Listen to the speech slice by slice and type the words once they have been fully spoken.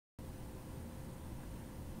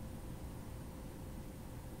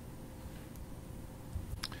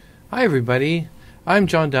Hi everybody, I'm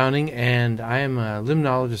John Downing and I am a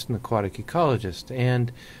limnologist and aquatic ecologist,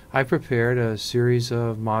 and I prepared a series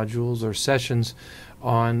of modules or sessions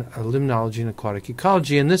on limnology and aquatic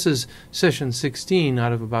ecology, and this is session 16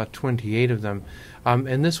 out of about 28 of them,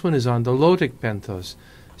 and this one is on the Lotic benthos.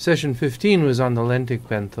 Session 15 was on the lentic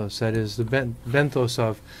benthos, that is the benthos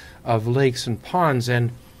of lakes and ponds,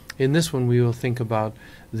 and in this one we will think about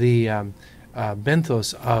the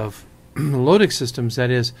benthos of Lotic systems,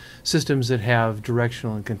 that is, systems that have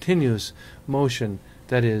directional and continuous motion,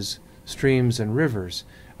 that is, streams and rivers.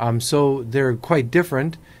 So they're quite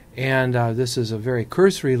different, and this is a very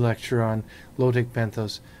cursory lecture on Lotic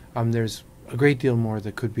benthos. There's a great deal more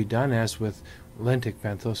that could be done, as with lentic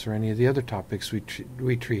benthos or any of the other topics we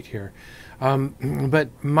treat here. But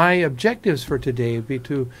my objectives for today would be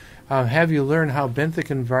to have you learn how the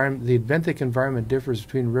benthic environment differs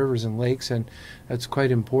between rivers and lakes, and that's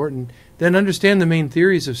quite important. Then understand the main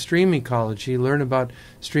theories of stream ecology, learn about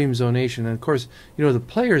stream zonation, and of course, you know, the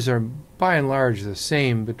players are by and large the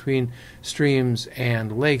same between streams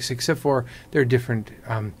and lakes, except for there are different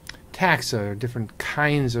taxa, or different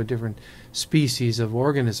kinds or different species of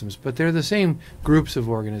organisms, but they're the same groups of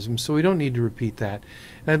organisms, so we don't need to repeat that.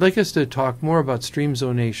 And I'd like us to talk more about stream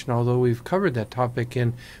zonation, although we've covered that topic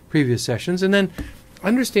in previous sessions, and then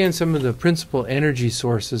understand some of the principal energy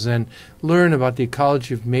sources and learn about the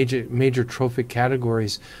ecology of major trophic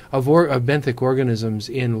categories of benthic organisms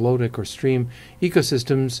in lotic or stream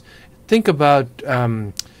ecosystems. Think about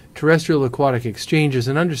terrestrial-aquatic exchanges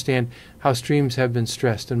and understand how streams have been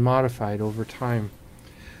stressed and modified over time.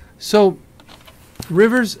 So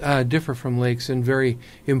rivers differ from lakes in very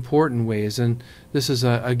important ways, and this is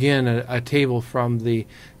again a table from the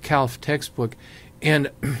CALF textbook,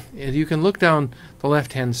 and you can look down the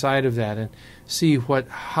left-hand side of that and see what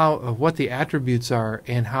the attributes are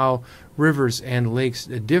and how rivers and lakes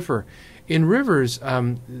differ. In rivers,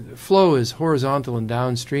 flow is horizontal and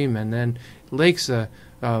downstream, and then lakes,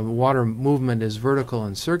 water movement is vertical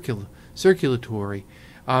and circulatory.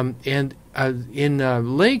 And in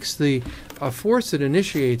lakes, the force that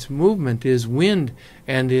initiates movement is wind,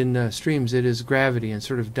 and in streams it is gravity and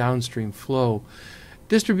sort of downstream flow.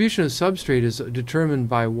 Distribution of substrate is determined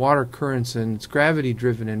by water currents, and it's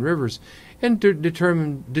gravity-driven in rivers, and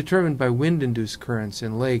determined by wind-induced currents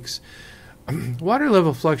in lakes. Water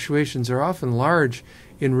level fluctuations are often large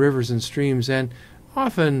in rivers and streams, and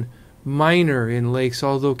often minor in lakes,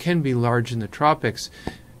 although can be large in the tropics.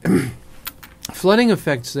 Flooding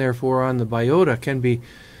effects, therefore, on the biota can be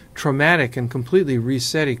traumatic and completely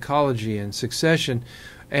reset ecology and succession.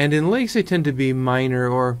 And in lakes, they tend to be minor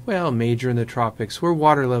or, well, major in the tropics, where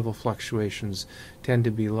water level fluctuations tend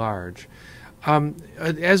to be large.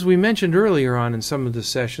 As we mentioned earlier on in some of the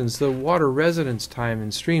sessions, the water residence time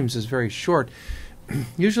in streams is very short,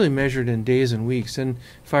 usually measured in days and weeks. And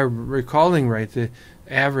if I'm recalling right, the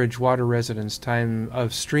average water residence time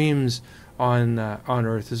of streams on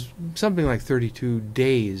Earth is something like 32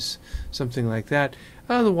 days, something like that.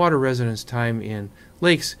 The water residence time in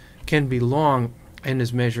lakes can be long and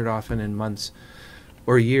is measured often in months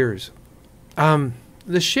or years.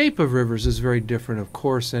 The shape of rivers is very different, of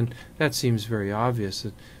course, and that seems very obvious.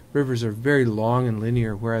 That rivers are very long and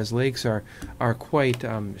linear, whereas lakes are quite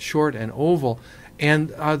short and oval. And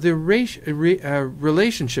the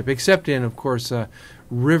relationship, except in, of course,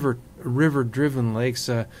 river-driven lakes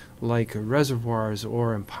like reservoirs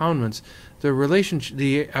or impoundments, the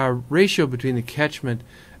ratio between the catchment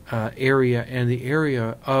area and the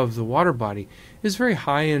area of the water body is very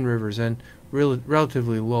high in rivers and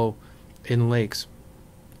relatively low in lakes.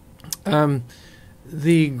 The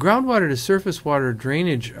groundwater to surface water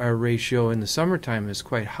drainage ratio in the summertime is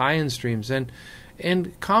quite high in streams, and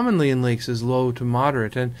commonly in lakes is low to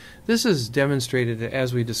moderate, and this is demonstrated,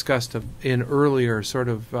 as we discussed in earlier sort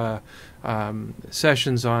of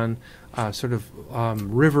sessions on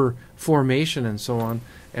river formation and so on,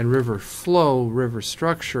 and river flow, river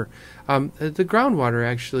structure. The groundwater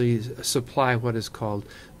actually supply what is called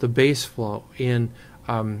the base flow in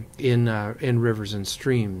rivers and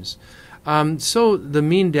streams. So the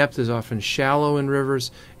mean depth is often shallow in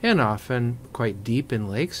rivers and often quite deep in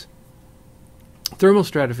lakes. Thermal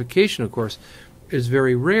stratification, of course, is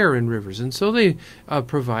very rare in rivers, and so they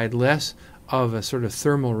provide less of a sort of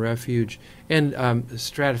thermal refuge, and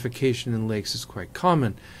stratification in lakes is quite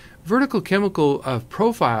common. Vertical chemical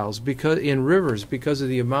profiles in rivers, because of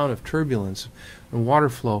the amount of turbulence and water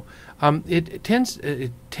flow, it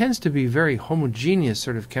tends to be very homogeneous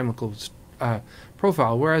sort of chemical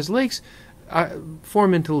profile, whereas lakes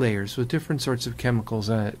form into layers with different sorts of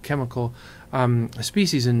chemicals, chemical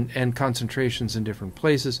species and concentrations in different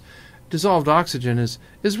places. dissolved oxygen is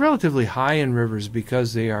relatively high in rivers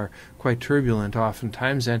because they are quite turbulent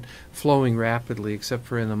oftentimes and flowing rapidly, except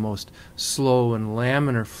for in the most slow and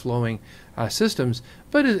laminar flowing systems.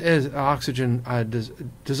 But as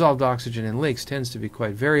dissolved oxygen in lakes tends to be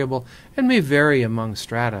quite variable and may vary among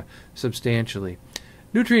strata substantially.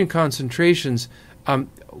 Nutrient concentrations,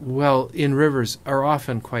 in rivers are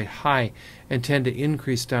often quite high and tend to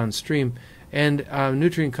increase downstream. And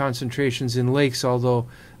nutrient concentrations in lakes, although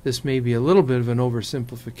this may be a little bit of an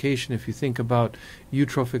oversimplification if you think about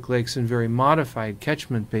eutrophic lakes and very modified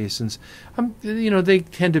catchment basins, they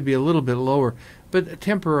tend to be a little bit lower, but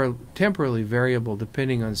temporarily variable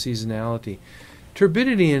depending on seasonality.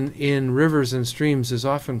 Turbidity in rivers and streams is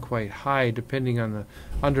often quite high depending on the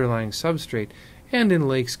underlying substrate, and in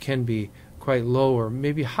lakes can be quite low, or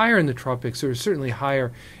maybe higher in the tropics, or certainly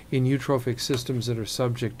higher in eutrophic systems that are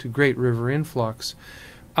subject to great river influx.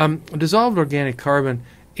 Dissolved organic carbon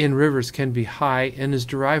in rivers can be high and is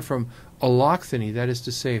derived from allochthony. That is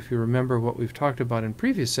to say, if you remember what we've talked about in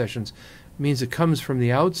previous sessions, it means it comes from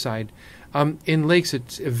the outside. In lakes,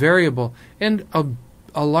 it's variable, and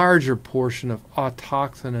a larger portion of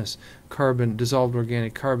autochthonous carbon, dissolved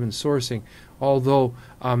organic carbon sourcing, although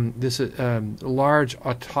this large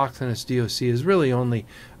autochthonous DOC is really only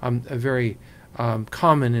a very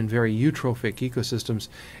common in very eutrophic ecosystems.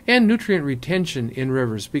 And nutrient retention in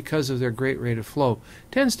rivers, because of their great rate of flow,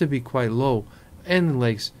 tends to be quite low, and in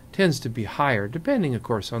lakes tends to be higher, depending, of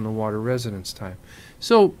course, on the water residence time.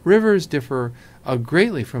 So rivers differ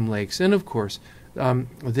greatly from lakes, and of course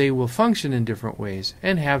they will function in different ways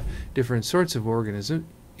and have different sorts of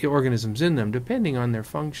organisms in them, depending on their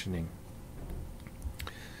functioning.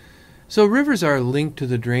 So rivers are linked to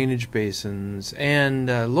the drainage basins, and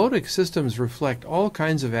Lotic systems reflect all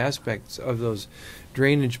kinds of aspects of those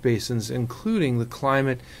drainage basins, including the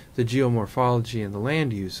climate, the geomorphology, and the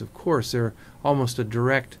land use. Of course, they're almost a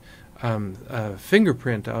direct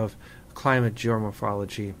fingerprint of climate,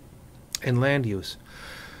 geomorphology, and land use.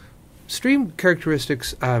 Stream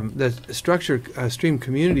characteristics that structure stream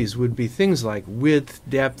communities would be things like width,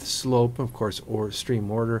 depth, slope, of course, or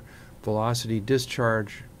stream order, velocity,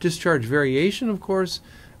 discharge variation, of course.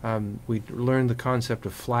 We learned the concept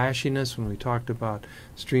of flashiness when we talked about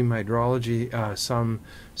stream hydrology some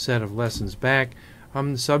set of lessons back. The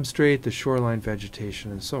substrate, the shoreline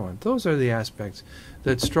vegetation, and so on. Those are the aspects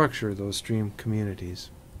that structure those stream communities.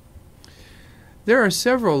 There are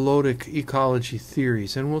several Lotic ecology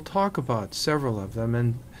theories, and we'll talk about several of them,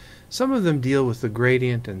 and some of them deal with the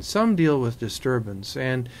gradient and some deal with disturbance.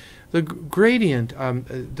 And the gradient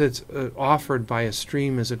that's offered by a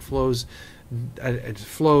stream as it flows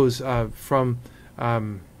from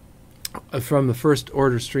the first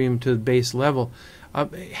order stream to the base level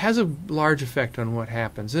has a large effect on what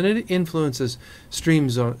happens, and it influences stream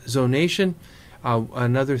zonation.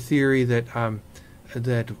 Another theory that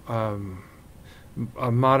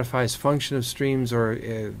modifies function of streams,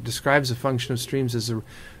 or describes the function of streams, is a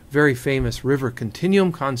very famous river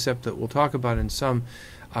continuum concept that we'll talk about in some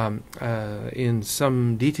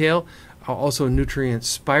detail. Also, nutrient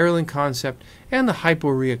spiraling concept, and the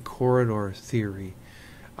hyporheic corridor theory.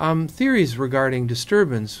 Theories regarding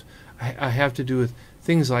disturbance have to do with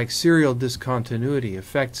things like serial discontinuity,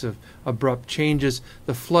 effects of abrupt changes,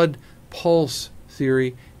 the flood pulse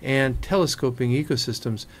theory, and telescoping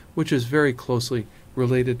ecosystems, which is very closely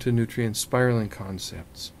related to nutrient spiraling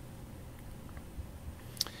concepts.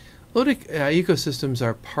 Lotic ecosystems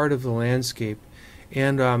are part of the landscape,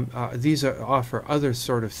 and these offer other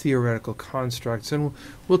sort of theoretical constructs, and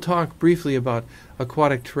we'll talk briefly about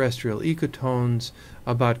aquatic terrestrial ecotones,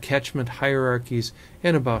 about catchment hierarchies,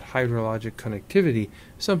 and about hydrologic connectivity,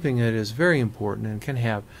 something that is very important and can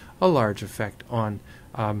have a large effect on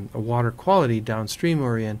water quality downstream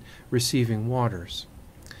or in receiving waters.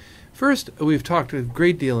 First, we've talked a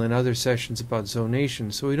great deal in other sessions about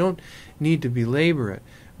zonation, so we don't need to belabor it,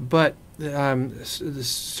 but the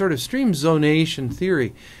sort of stream zonation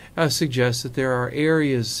theory suggests that there are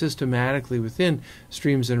areas systematically within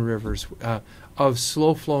streams and rivers of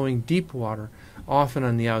slow-flowing deep water, often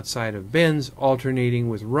on the outside of bends, alternating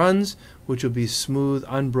with runs, which will be smooth,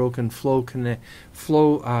 unbroken flow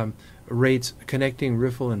rates connecting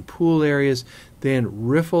riffle and pool areas, then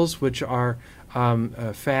riffles, which are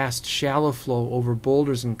fast, shallow flow over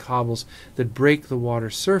boulders and cobbles that break the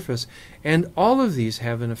water's surface, and all of these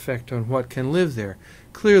have an effect on what can live there.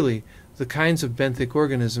 Clearly, the kinds of benthic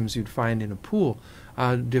organisms you'd find in a pool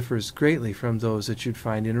differs greatly from those that you'd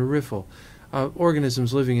find in a riffle.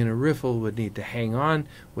 Organisms living in a riffle would need to hang on,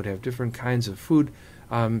 would have different kinds of food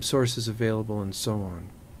sources available, and so on.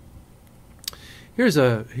 Here's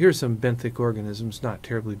some benthic organisms, not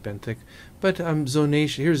terribly benthic, but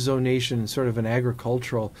zonation. Here's zonation in sort of an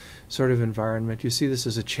agricultural sort of environment. You see this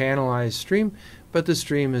is a channelized stream, but the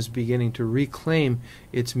stream is beginning to reclaim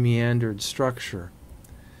its meandered structure.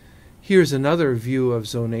 Here's another view of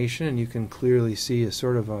zonation, and you can clearly see a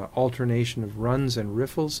sort of a alternation of runs and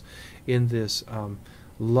riffles in this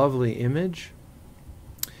lovely image.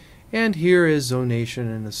 And here is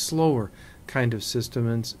zonation in a slower kind of system,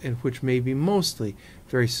 in which may be mostly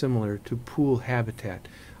very similar to pool habitat.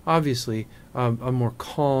 Obviously, a more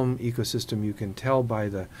calm ecosystem. You can tell by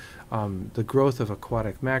the growth of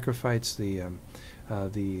aquatic macrophytes,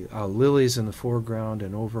 the lilies in the foreground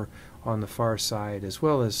and over on the far side, as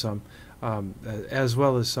well as some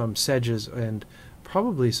sedges and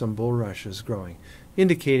probably some bulrushes growing,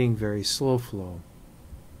 indicating very slow flow.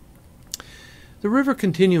 The river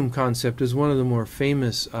continuum concept is one of the more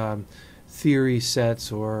famous theory sets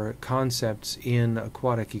or concepts in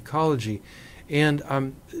aquatic ecology, and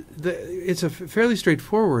it's a fairly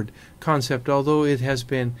straightforward concept, although it has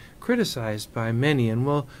been criticized by many, and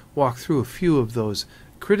we'll walk through a few of those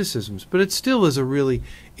criticisms. But it still is a really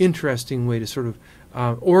interesting way to sort of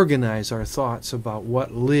organize our thoughts about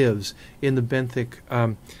what lives in the benthic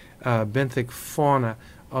fauna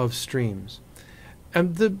of streams.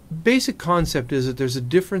 The basic concept is that there's a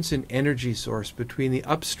difference in energy source between the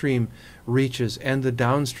upstream reaches and the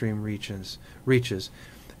downstream reaches.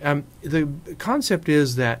 The concept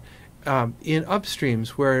is that in upstreams,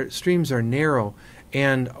 where streams are narrow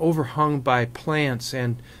and overhung by plants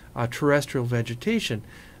and terrestrial vegetation,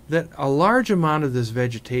 that a large amount of this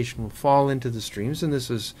vegetation will fall into the streams, and this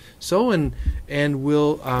is so, and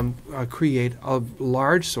will create a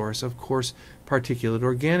large source of coarse particulate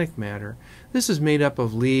organic matter. This is made up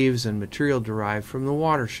of leaves and material derived from the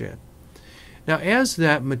watershed. Now, as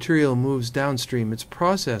that material moves downstream, it's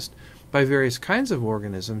processed by various kinds of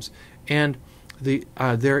organisms, and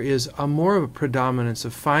there is more of a predominance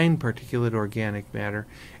of fine particulate organic matter,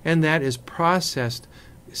 and that is processed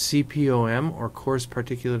CPOM, or coarse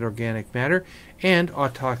particulate organic matter, and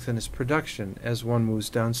autochthonous production as one moves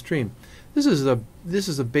downstream. This is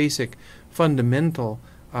a basic fundamental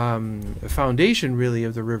foundation, really,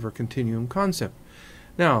 of the river continuum concept.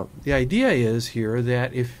 Now, the idea is here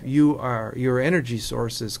that if your energy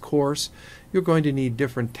source is coarse, you're going to need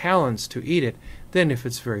different talents to eat it than if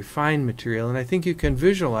it's very fine material. And I think you can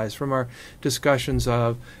visualize from our discussions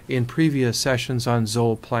in previous sessions on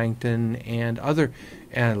zooplankton and other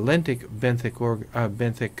lentic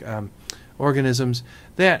benthic organisms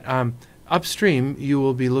that upstream you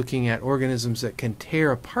will be looking at organisms that can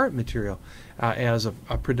tear apart material as a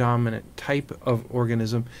predominant type of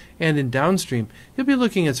organism, and in downstream you'll be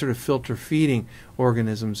looking at sort of filter feeding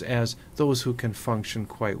organisms as those who can function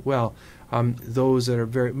quite well, those that are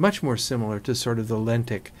very much more similar to sort of the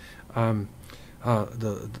lentic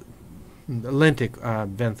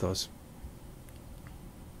benthos.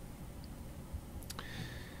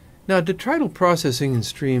 Now, detrital processing in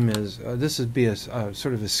stream is, this would be a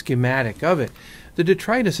sort of a schematic of it. The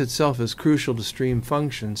detritus itself is crucial to stream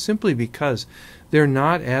function simply because they're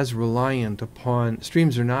not as reliant upon,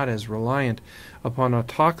 streams are not as reliant upon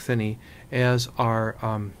autochthony as are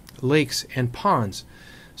lakes and ponds.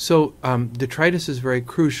 So detritus is very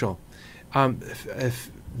crucial.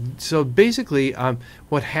 So basically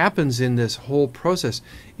what happens in this whole process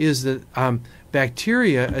is that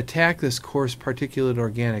bacteria attack this coarse particulate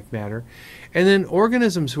organic matter, and then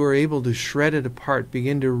organisms who are able to shred it apart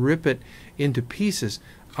begin to rip it into pieces,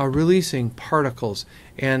 releasing particles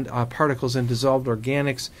and dissolved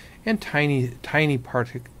organics and tiny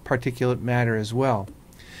particulate matter as well.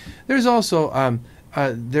 There's also an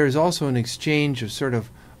exchange of sort of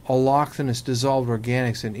allochthonous dissolved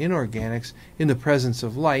organics and inorganics in the presence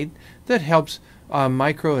of light that helps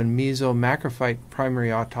micro and meso macrophyte primary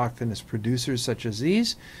autochthonous producers such as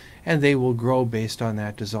these, and they will grow based on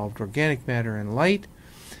that dissolved organic matter and light.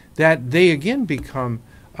 That they again become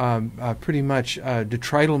pretty much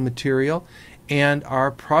detrital material and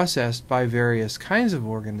are processed by various kinds of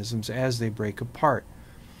organisms as they break apart.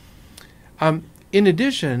 In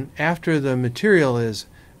addition, after the material is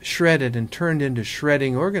shredded and turned into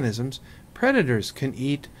shredding organisms, predators can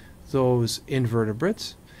eat those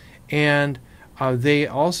invertebrates, and they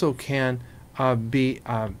also can be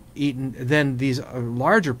eaten. Then these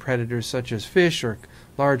larger predators, such as fish or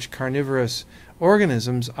large carnivorous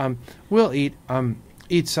organisms, will eat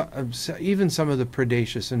even some of the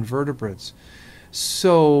predaceous invertebrates.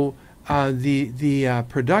 So the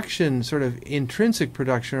production, sort of intrinsic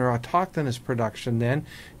production or autochthonous production, then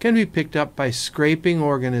can be picked up by scraping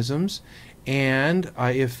organisms, and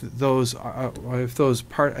if those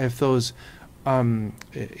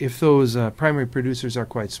if those primary producers are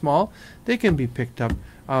quite small, they can be picked up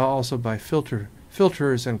also by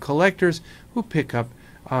filters and collectors who pick up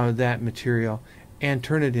that material and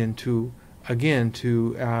turn it into, again,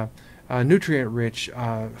 to nutrient-rich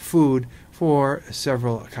food for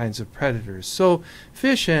several kinds of predators. So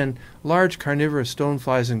fish and large carnivorous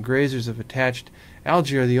stoneflies and grazers of attached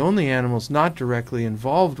algae are the only animals not directly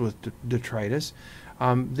involved with detritus.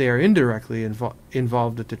 They are indirectly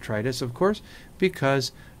involved with detritus, of course,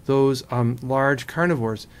 because those large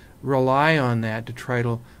carnivores rely on that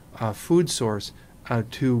detrital food source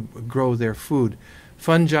to grow their food.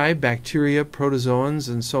 Fungi, bacteria, protozoans,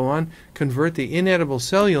 and so on convert the inedible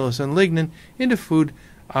cellulose and lignin into food,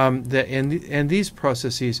 and these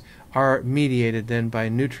processes are mediated then by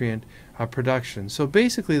nutrient production. So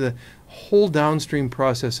basically the whole downstream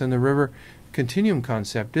process in the river continuum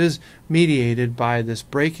concept is mediated by this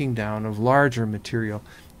breaking down of larger material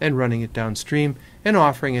and running it downstream and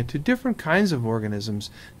offering it to different kinds of organisms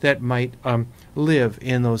that might live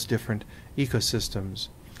in those different ecosystems.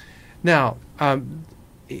 Now,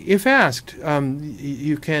 if asked,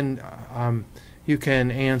 you can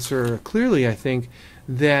answer clearly, I think,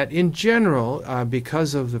 that in general,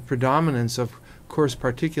 because of the predominance of coarse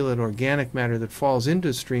particulate organic matter that falls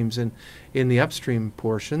into streams in the upstream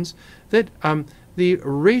portions, that the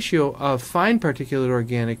ratio of fine particulate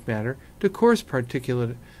organic matter to coarse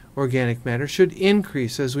particulate organic matter should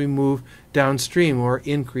increase as we move downstream or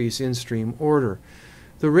increase in stream order.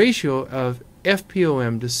 The ratio of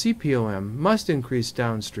FPOM to CPOM must increase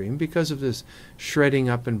downstream because of this shredding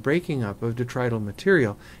up and breaking up of detrital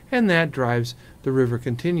material, and that drives the river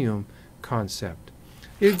continuum concept.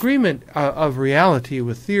 The agreement of reality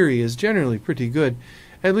with theory is generally pretty good,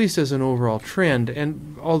 at least as an overall trend,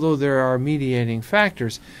 and although there are mediating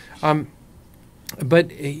factors,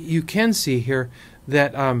 but you can see here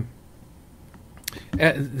that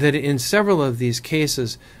that in several of these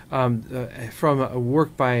cases, from a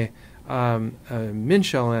work by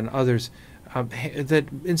Minshall and others, that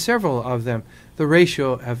in several of them the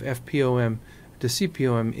ratio of FPOM to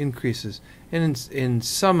CPOM increases, and in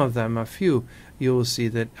some of them, a few, you will see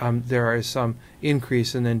that there is some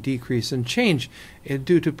increase and then decrease and change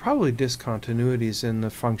due to probably discontinuities in the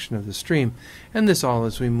function of the stream, and this all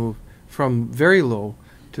as we move from very low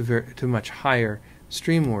to much higher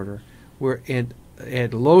stream order. Where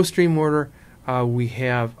at low stream order we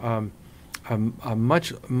have a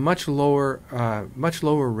much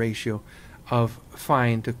lower ratio of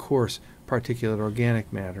fine to coarse particulate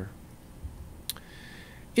organic matter.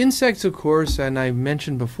 Insects, of course, and I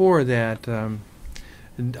mentioned before that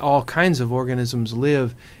all kinds of organisms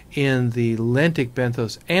live in the lentic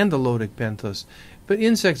benthos and the lotic benthos, but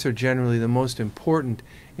insects are generally the most important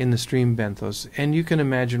in the stream benthos, and you can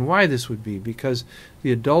imagine why this would be, because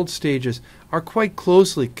the adult stages are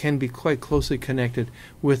can be quite closely connected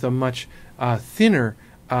with a much thinner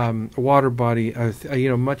water body,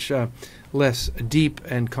 much less deep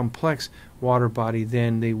and complex water body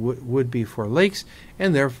than they would be for lakes,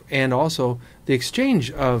 and also the exchange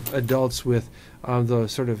of adults with the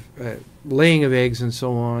sort of laying of eggs and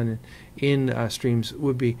so on in streams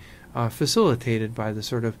would be facilitated by the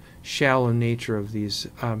sort of shallow nature of these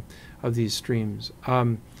streams.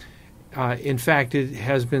 In fact, it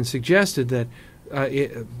has been suggested that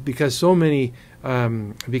because so many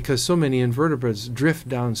invertebrates drift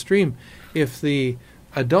downstream, if the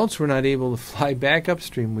adults were not able to fly back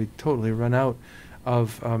upstream, we'd totally run out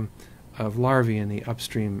of larvae in the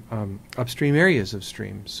upstream areas of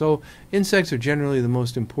streams. So insects are generally the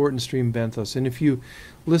most important stream benthos, and if you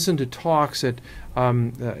listen to talks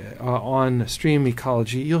on stream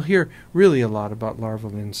ecology, you'll hear really a lot about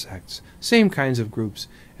larval insects. Same kinds of groups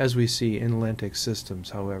as we see in lentic systems,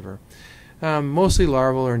 however. Mostly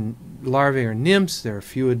larvae or nymphs. There are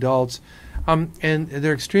few adults, and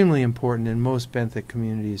they're extremely important in most benthic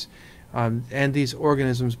communities. And these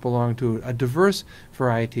organisms belong to a diverse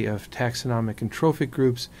variety of taxonomic and trophic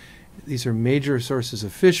groups. These are major sources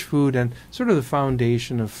of fish food and sort of the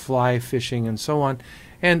foundation of fly fishing and so on.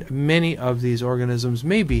 And many of these organisms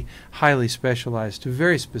may be highly specialized to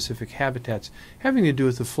very specific habitats having to do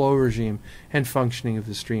with the flow regime and functioning of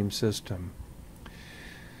the stream system.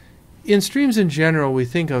 In streams in general, we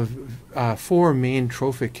think of four main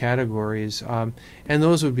trophic categories, and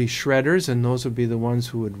those would be shredders, and those would be the ones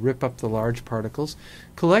who would rip up the large particles.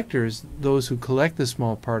 Collectors, those who collect the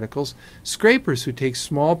small particles. Scrapers, who take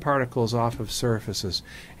small particles off of surfaces.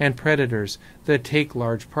 And predators that take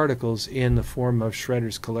large particles in the form of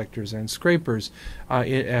shredders, collectors, and scrapers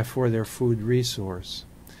for their food resource.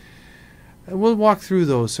 we'll walk through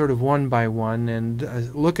those sort of one by one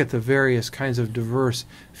and look at the various kinds of diverse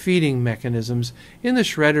feeding mechanisms. In the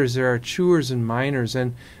shredders, there are chewers and miners,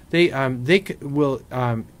 and they will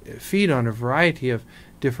feed on a variety of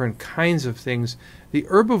different kinds of things. The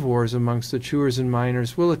herbivores amongst the chewers and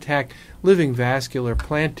miners will attack living vascular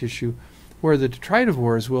plant tissue, where the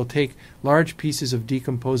detritivores will take large pieces of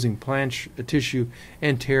decomposing plant tissue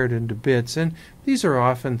and tear it into bits. And these are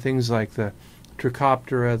often things like the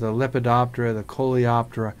Trichoptera, the Lepidoptera, the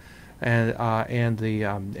Coleoptera, and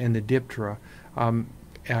the Diptera,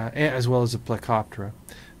 as well as the Plecoptera,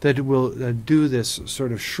 that will do this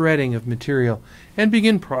sort of shredding of material and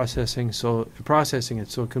begin processing it so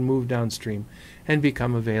it can move downstream and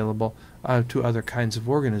become available to other kinds of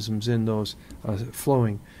organisms in those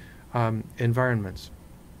flowing environments.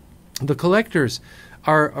 The collectors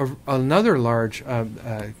are another large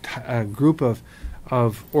group of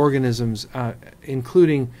organisms,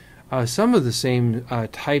 including some of the same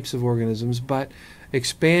types of organisms, but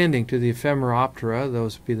expanding to the Ephemeroptera.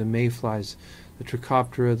 Those would be the mayflies, the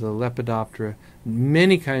Trichoptera, the Lepidoptera,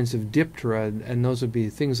 many kinds of Diptera, and those would be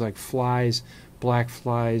things like flies, black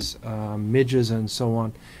flies, midges, and so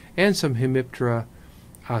on, and some Hemiptera,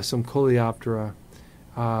 some Coleoptera,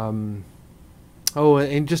 and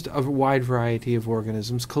just a wide variety of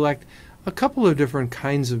organisms collect a couple of different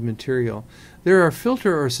kinds of material. There are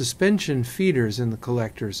filter or suspension feeders in the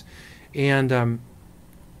collectors, and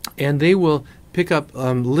they will pick up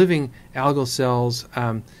living algal cells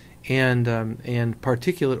and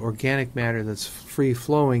particulate organic matter that's free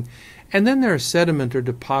flowing. And then there are sediment or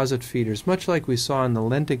deposit feeders, much like we saw in the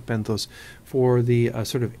lentic benthos for the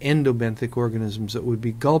sort of endobenthic organisms that would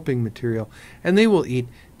be gulping material, and they will eat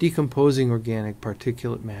decomposing organic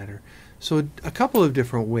particulate matter. So a couple of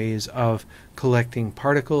different ways of collecting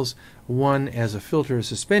particles, one as a filter or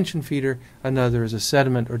suspension feeder, another as a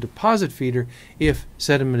sediment or deposit feeder if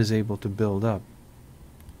sediment is able to build up.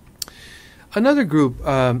 Another group,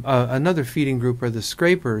 another feeding group are the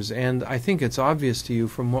scrapers, and I think it's obvious to you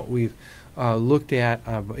from what we've looked at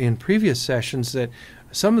in previous sessions that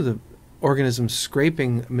some of the organisms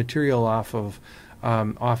scraping material off of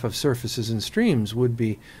surfaces and streams would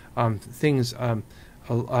be things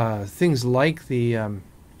like the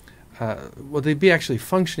well, they'd be actually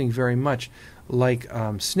functioning very much like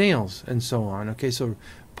snails and so on. Okay, so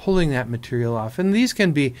pulling that material off, and these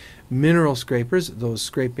can be mineral scrapers, those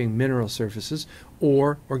scraping mineral surfaces,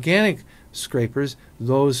 or organic scrapers,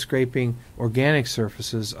 those scraping organic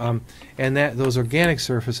surfaces, and those organic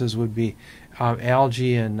surfaces would be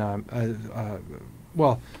algae and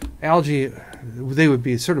algae. They would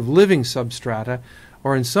be sort of living substrata,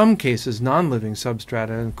 or in some cases non-living substrata,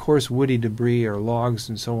 and of course woody debris or logs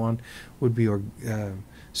and so on would be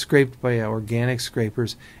scraped by organic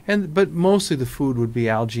scrapers, but mostly the food would be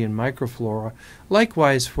algae and microflora.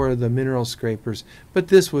 Likewise for the mineral scrapers, but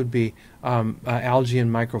this would be algae and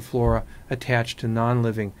microflora attached to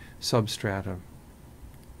non-living substrata.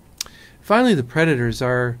 Finally, the predators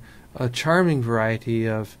are a charming variety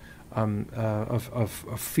of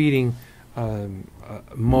feeding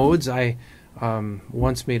modes. I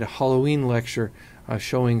once made a Halloween lecture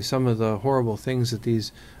showing some of the horrible things that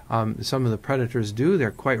these some of the predators do.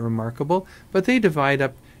 They're quite remarkable, but they divide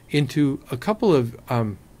up into a couple of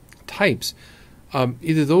types.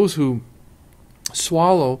 Either those who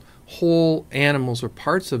swallow whole animals or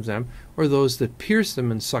parts of them, or those that pierce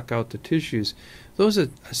them and suck out the tissues. Those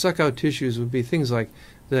that suck out tissues would be things like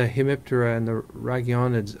the Hemiptera and the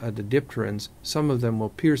Ragionids, the Dipterans. Some of them will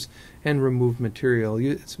pierce and remove material.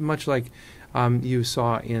 It's much like you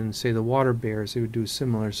saw in, say, the water bears. They would do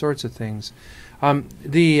similar sorts of things.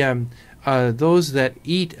 Those that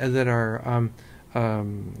eat that are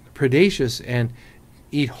predaceous and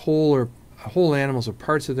eat whole animals or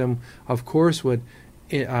parts of them, of course, would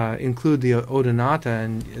include the Odonata,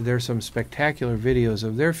 and there's some spectacular videos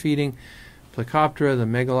of their feeding. Plecoptera, the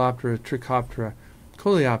Megaloptera, Trichoptera,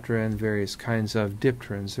 Coleoptera, and various kinds of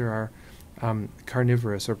dipterans. There are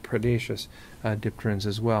carnivorous or predaceous dipterans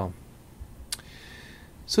as well.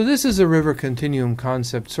 So this is a river continuum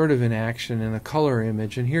concept sort of in action in a color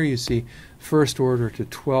image, and here you see first order to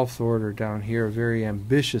 12th order down here, a very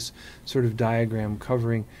ambitious sort of diagram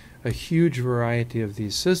covering a huge variety of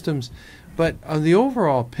these systems. But the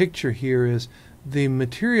overall picture here is the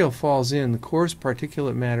material falls in, the coarse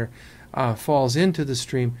particulate matter falls into the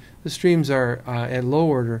stream. The streams are at low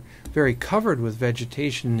order very covered with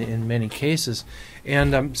vegetation in many cases,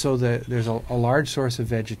 and so there's a large source of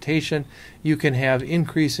vegetation. You can have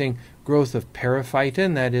increasing growth of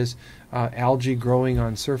periphyton, that is algae growing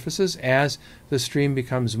on surfaces. As the stream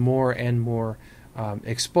becomes more and more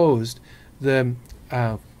exposed, the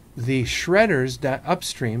the shredders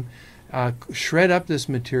upstream shred up this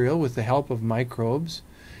material with the help of microbes,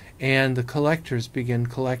 and the collectors begin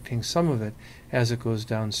collecting some of it as it goes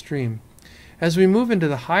downstream. As we move into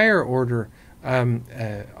the higher order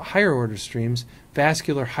streams,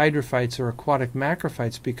 vascular hydrophytes or aquatic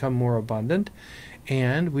macrophytes become more abundant,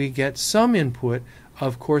 and we get some input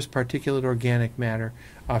of coarse particulate organic matter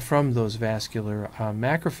from those vascular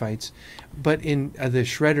macrophytes. But in the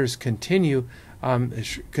shredders continue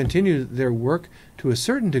their work to a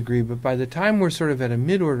certain degree, but by the time we're sort of at a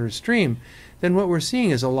mid-order stream, then what we're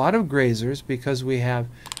seeing is a lot of grazers, because we have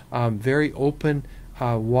very open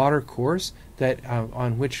water course that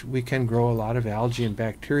on which we can grow a lot of algae and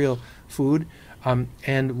bacterial food,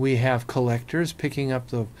 and we have collectors picking up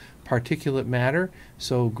the particulate matter,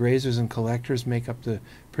 so grazers and collectors make up the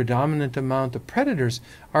predominant amount. The predators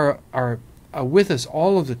are with us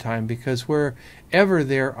all of the time, because wherever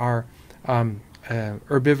there are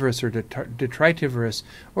herbivorous or detritivorous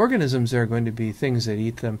organisms, there are going to be things that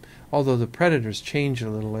eat them, although the predators change a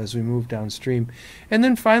little as we move downstream. And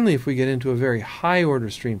then finally, if we get into a very high order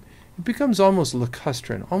stream, it becomes almost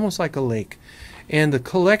lacustrine, almost like a lake. And the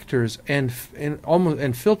collectors and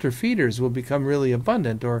filter feeders will become really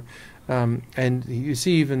abundant. And you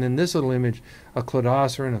see even in this little image a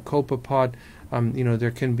cladoceran, a copepod.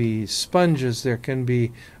 There can be sponges, there can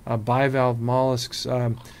be bivalve mollusks,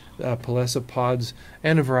 pelecypods,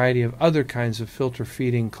 and a variety of other kinds of filter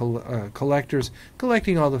feeding collectors,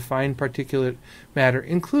 collecting all the fine particulate matter,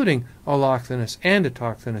 including allochthonous and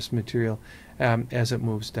autochthonous material as it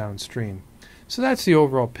moves downstream. So that's the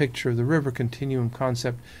overall picture of the river continuum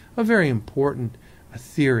concept, a very important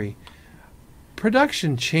theory.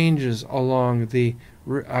 Production changes along the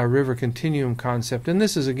river continuum concept, and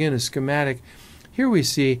this is again a schematic. Here we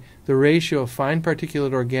see the ratio of fine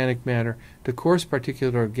particulate organic matter to coarse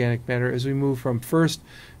particulate organic matter as we move from first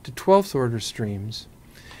to 12th order streams.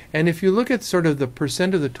 And if you look at sort of the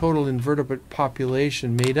percent of the total invertebrate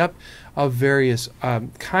population made up of various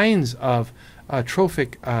kinds of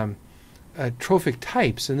trophic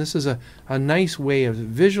types, and this is a nice way of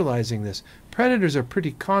visualizing this. Predators are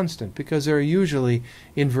pretty constant because there are usually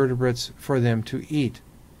invertebrates for them to eat.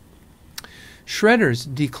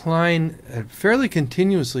 Shredders decline fairly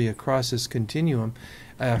continuously across this continuum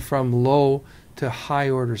from low to high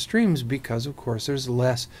order streams because, of course, there's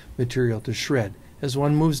less material to shred. As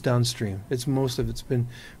one moves downstream, most of it's been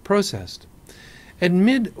processed. At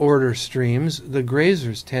mid-order streams, the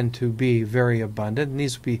grazers tend to be very abundant, and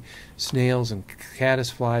these would be snails and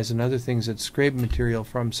caddisflies and other things that scrape material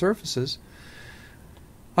from surfaces.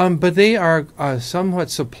 But they are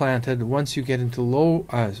somewhat supplanted once you get into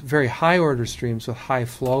very high-order streams with high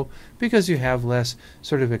flow, because you have less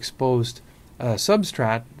sort of exposed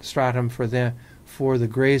stratum for the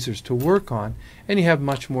grazers to work on, and you have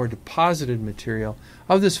much more deposited material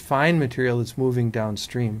of this fine material that's moving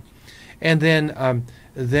downstream. And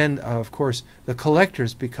then, of course, the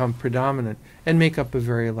collectors become predominant and make up a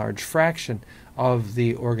very large fraction of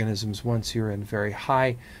the organisms once you're in very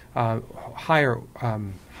high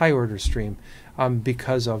order stream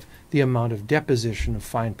because of the amount of deposition of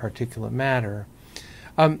fine particulate matter.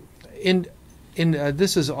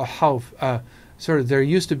 This is how there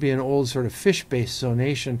used to be an old sort of fish-based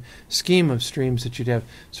zonation scheme of streams that you'd have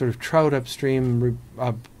sort of trout upstream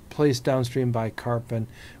placed downstream by carp and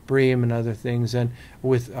bream and other things, and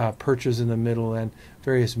with perches in the middle and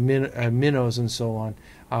various minnows and so on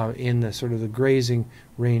in the sort of the grazing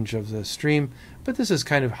range of the stream. But this is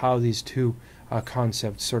kind of how these two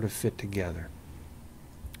concepts sort of fit together.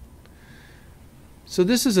 So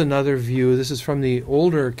this is another view. This is from the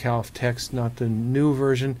older Calf text, not the new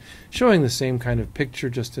version, showing the same kind of picture,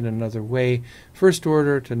 just in another way. First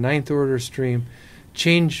order to ninth order stream,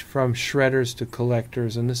 change from shredders to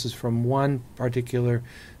collectors, and this is from one particular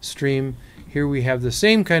stream. Here we have the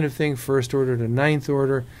same kind of thing, first order to ninth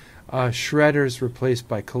order, shredders replaced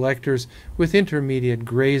by collectors, with intermediate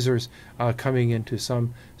grazers coming into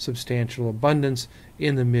some substantial abundance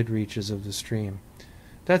in the mid-reaches of the stream.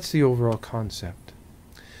 That's the overall concept.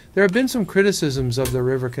 There have been some criticisms of the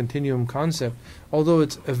river continuum concept, although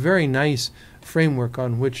it's a very nice framework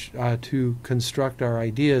on which to construct our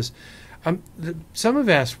ideas. Some have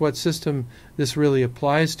asked what system this really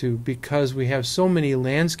applies to, because we have so many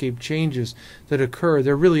landscape changes that occur.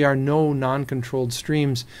 There really are no non-controlled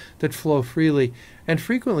streams that flow freely, and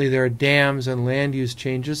frequently there are dams and land use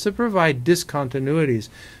changes that provide discontinuities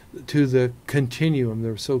to the continuum,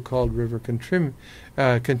 the so-called river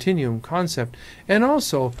continuum concept. And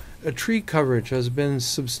also, tree coverage has been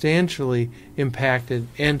substantially impacted,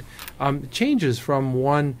 and changes from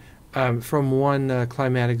one from one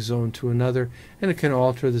climatic zone to another, and it can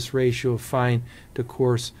alter this ratio of fine to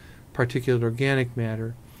coarse particulate organic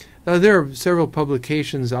matter. Now, there are several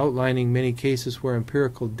publications outlining many cases where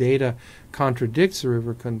empirical data contradicts the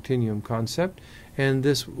river continuum concept, and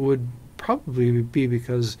this would probably be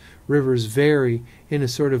because rivers vary in a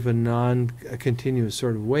sort of a non-continuous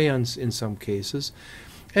sort of way in some cases.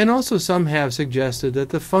 And also some have suggested that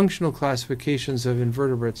the functional classifications of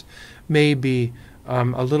invertebrates may be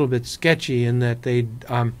a little bit sketchy in that they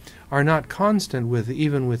are not constant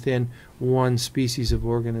even within one species of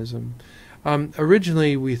organism.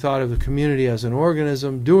 Originally, we thought of the community as an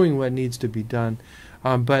organism doing what needs to be done,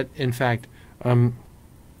 but in fact,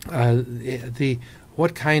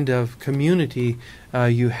 what kind of community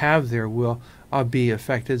you have there will be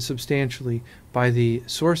affected substantially by the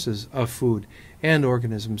sources of food and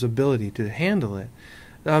organisms' ability to handle it.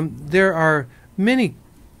 There are many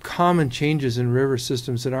common changes in river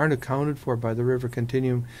systems that aren't accounted for by the river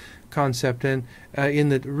continuum concept, and in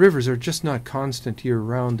that rivers are just not constant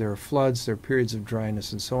year-round. There are floods, there are periods of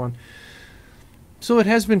dryness, and so on. So it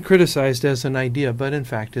has been criticized as an idea, but in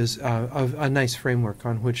fact is a nice framework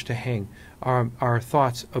on which to hang our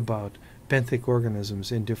thoughts about benthic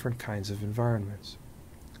organisms in different kinds of environments.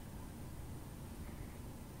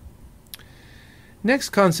 Next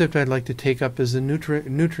concept I'd like to take up is the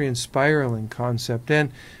nutrient spiraling concept,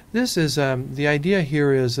 and this is the idea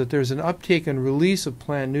here is that there's an uptake and release of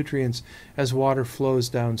plant nutrients as water flows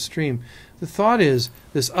downstream. The thought is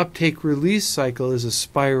this uptake-release cycle is a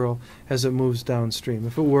spiral as it moves downstream.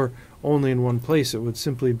 If it were only in one place, it would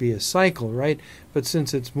simply be a cycle, right? But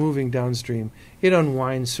since it's moving downstream, it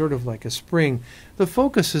unwinds sort of like a spring. The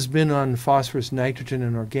focus has been on phosphorus, nitrogen,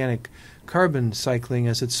 and organic carbon cycling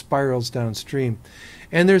as it spirals downstream.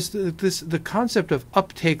 And there's the concept of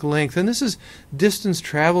uptake length, and this is distance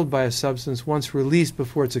traveled by a substance once released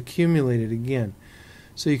before it's accumulated again.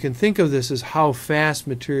 So you can think of this as how fast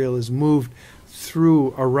material is moved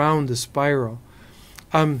around the spiral.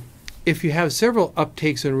 If you have several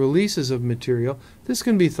uptakes and releases of material, this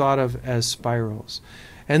can be thought of as spirals.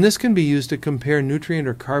 And this can be used to compare nutrient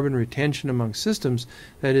or carbon retention among systems,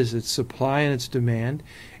 that is, its supply and its demand.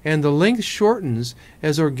 And the length shortens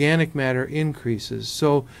as organic matter increases.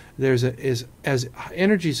 So as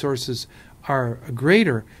energy sources are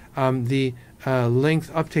greater, the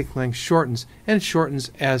uptake length shortens, and it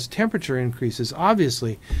shortens as temperature increases,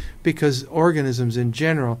 obviously, because organisms in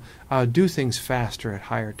general do things faster at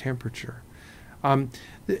higher temperature.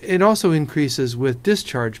 It also increases with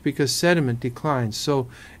discharge because sediment declines. So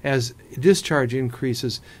as discharge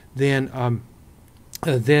increases, then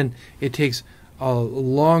it takes a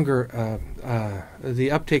longer,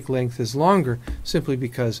 the uptake length is longer simply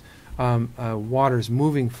because water is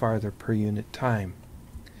moving farther per unit time.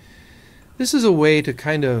 This is a way to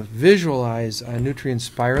kind of visualize nutrient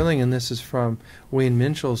spiraling, and this is from Wayne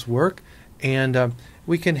Minshall's work. And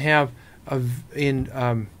we can have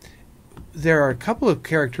there are a couple of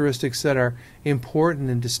characteristics that are important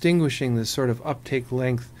in distinguishing this sort of uptake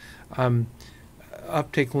length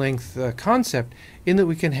concept, in that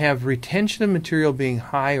we can have retention of material being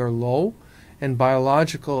high or low, and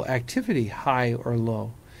biological activity high or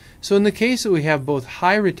low. So in the case that we have both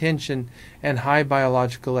high retention and high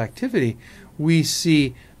biological activity, we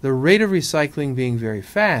see the rate of recycling being very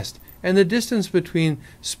fast and the distance between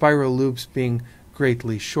spiral loops being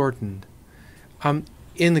greatly shortened.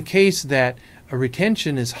 In the case that a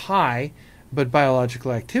retention is high but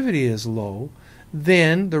biological activity is low,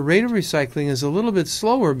 then the rate of recycling is a little bit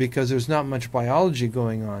slower because there's not much biology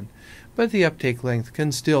going on. But the uptake length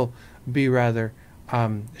can still be rather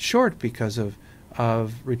short because of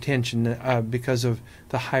retention, because of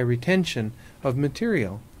the high retention of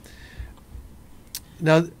material.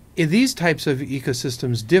 Now, these types of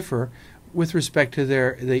ecosystems differ with respect to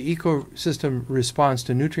the ecosystem response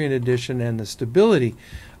to nutrient addition and the stability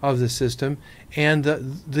of the system, and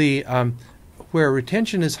where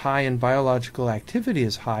retention is high and biological activity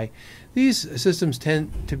is high, these systems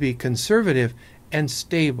tend to be conservative and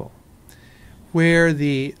stable. Where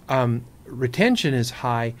the retention is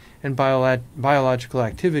high and biological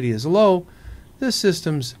activity is low, the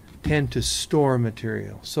systems tend to store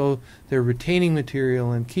material. So they're retaining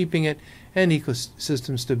material and keeping it, and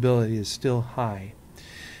ecosystem stability is still high.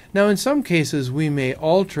 Now, in some cases, we may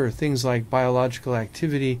alter things like biological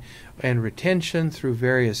activity and retention through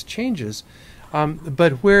various changes,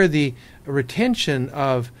 but where the retention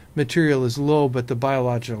of material is low but the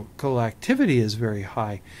biological activity is very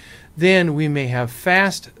high, then we may have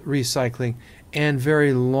fast recycling and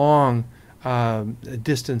very long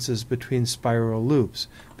distances between spiral loops,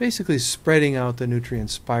 basically spreading out the nutrient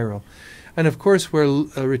spiral. And of course, where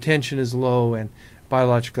retention is low and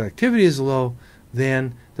biological activity is low,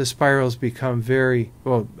 then the spirals become very,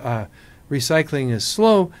 well, recycling is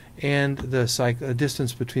slow, and the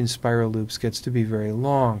distance between spiral loops gets to be very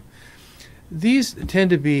long. These tend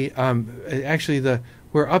to be actually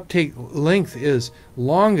where uptake length is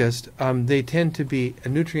longest, they tend to be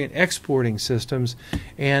nutrient exporting systems,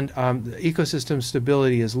 and the ecosystem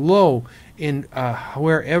stability is low in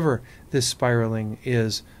wherever this spiraling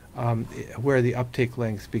is, where the uptake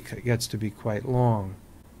length gets to be quite long.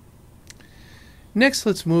 Next,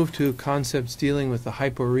 let's move to concepts dealing with the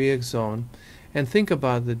hyporeic zone and think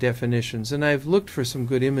about the definitions. And I've looked for some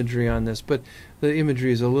good imagery on this, but the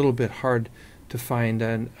imagery is a little bit hard to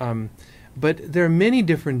find. But there are many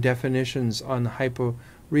different definitions on the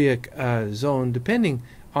hyporeic zone depending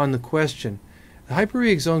on the question. The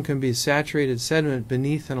hyporeic zone can be saturated sediment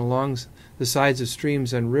beneath and along the sides of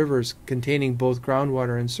streams and rivers containing both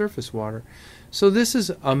groundwater and surface water. So this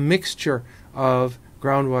is a mixture of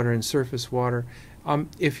groundwater and surface water.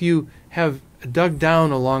 If you have dug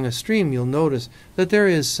down along a stream, you'll notice that there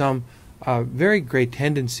is some very great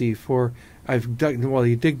tendency for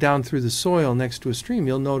you dig down through the soil next to a stream,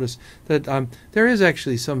 you'll notice that there is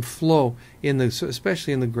actually some flow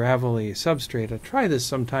especially in the gravelly substrate. Try this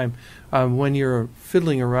sometime when you're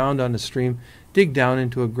fiddling around on a stream. Dig down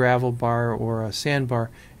into a gravel bar or a sandbar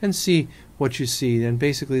and see what you see. And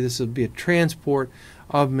basically this will be a transport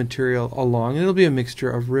of material along. And it'll be a mixture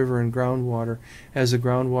of river and groundwater as the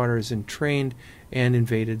groundwater is entrained and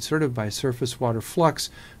invaded sort of by surface water flux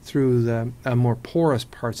through the more porous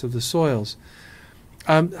parts of the soils.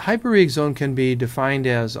 Hyporeic zone can be defined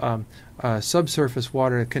as subsurface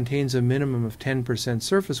water that contains a minimum of 10%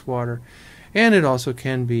 surface water, and it also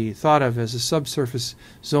can be thought of as a subsurface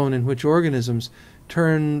zone in which organisms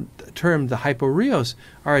termed the hyporeos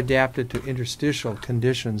are adapted to interstitial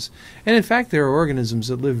conditions. And in fact, there are organisms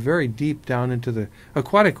that live very deep down into the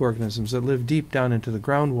aquatic organisms that live deep down into the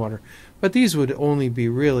groundwater, but these would only be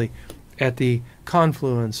really at the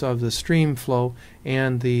confluence of the stream flow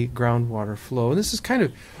and the groundwater flow. And this is kind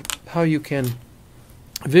of how you can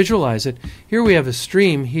visualize it. Here we have a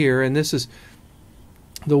stream here, and this is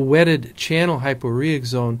the wetted channel hyporeic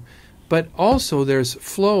zone, but also there's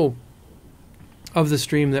flow of the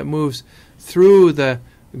stream that moves through the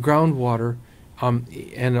groundwater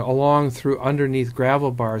and along through underneath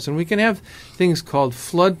gravel bars. And we can have things called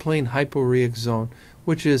floodplain hyporeic zone,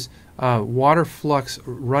 which is water flux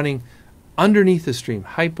running underneath the stream.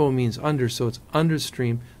 Hypo means under, so it's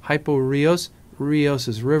understream. Hyporeos, reos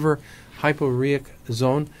is river. Hyporeic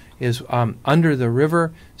zone is under the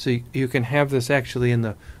river. So you can have this actually in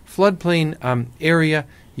the floodplain area.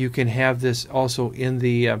 You can have this also in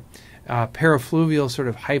the parafluvial sort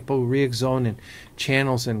of hyporeic zone in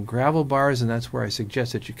channels and gravel bars, and that's where I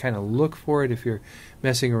suggest that you kind of look for it if you're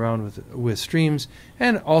messing around with streams,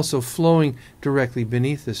 and also flowing directly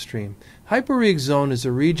beneath the stream. Hyporeic zone is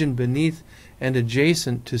a region beneath and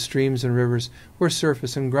adjacent to streams and rivers where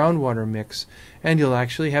surface and groundwater mix, and you'll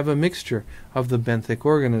actually have a mixture of the benthic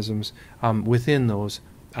organisms within those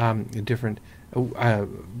different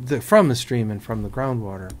from the stream and from the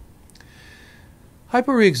groundwater.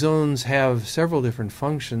 Hyporeic zones have several different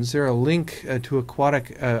functions. They're a link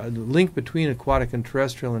link between aquatic and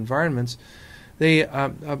terrestrial environments. They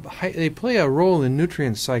play a role in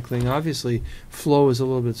nutrient cycling. Obviously, flow is a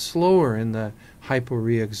little bit slower in the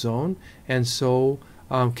hyporeic zone, and so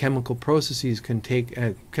chemical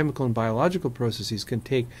and biological processes can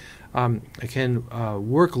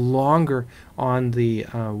work longer on the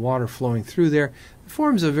water flowing through there. It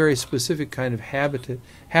forms a very specific kind of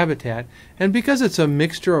habitat, and because it's a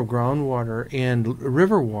mixture of groundwater and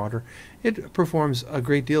river water, it performs a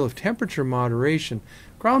great deal of temperature moderation.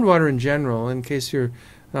 Groundwater in general, in case you're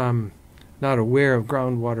not aware of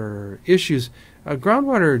groundwater issues,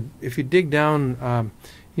 groundwater, if you dig down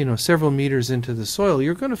several meters into the soil,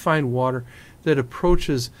 you're going to find water that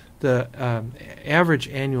approaches the average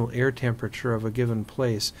annual air temperature of a given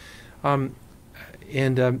place. And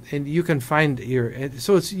you can find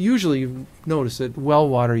so it's usually, you notice that well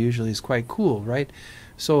water usually is quite cool, right?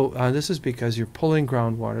 So this is because you're pulling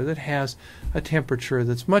groundwater that has a temperature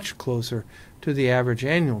that's much closer to the average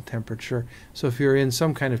annual temperature. So if you're in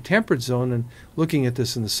some kind of temperate zone and looking at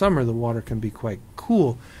this in the summer, the water can be quite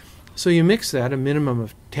cool. So you mix that, a minimum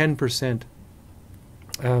of 10%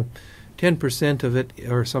 of it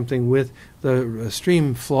or something with the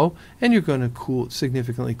stream flow, and you're going to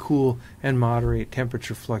significantly cool and moderate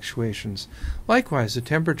temperature fluctuations. Likewise, the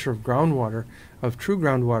temperature of groundwater, of true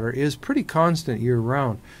groundwater, is pretty constant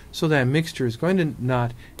year-round, so that mixture is going to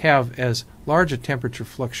not have as large a temperature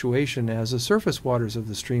fluctuation as the surface waters of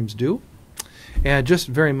the streams do. And just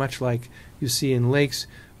very much like you see in lakes,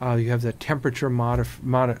 you have the temperature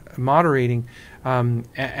moderating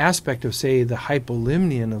aspect of, say, the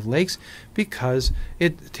hypolimnion of lakes, because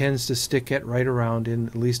it tends to stick at right around,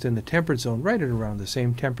 at least in the temperate zone, right at around the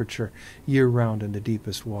same temperature year-round in the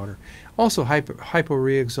deepest water. Also,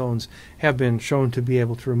 hyporheic zones have been shown to be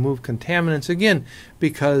able to remove contaminants, again,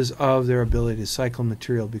 because of their ability to cycle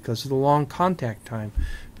material, because of the long contact time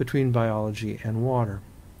between biology and water.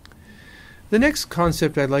 The next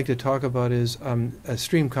concept I'd like to talk about is a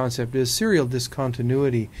stream concept, is serial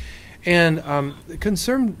discontinuity. And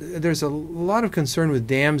there's a lot of concern with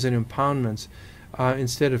dams and impoundments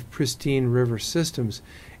instead of pristine river systems.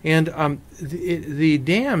 And the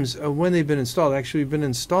dams, when they've been installed, actually we've been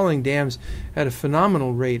installing dams at a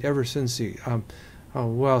phenomenal rate ever since since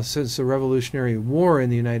the Revolutionary War in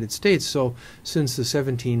the United States. So since the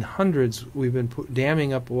 1700s, we've been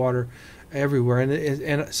damming up water everywhere,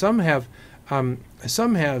 and some have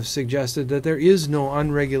suggested that there is no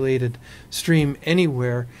unregulated stream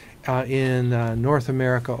anywhere in North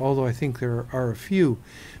America, although I think there are a few.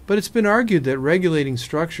 But it's been argued that regulating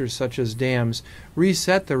structures such as dams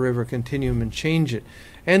reset the river continuum and change it.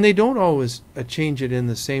 And they don't always change it in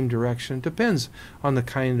the same direction. It depends on the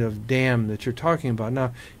kind of dam that you're talking about.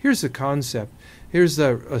 Now, here's the concept. Here's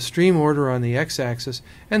a stream order on the x-axis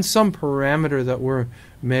and some parameter that we're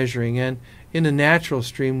measuring. And in a natural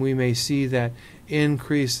stream, we may see that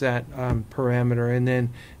increase that parameter and then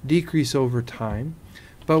decrease over time.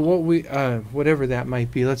 But whatever that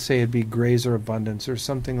might be, let's say it'd be grazer abundance or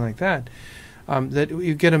something like that, that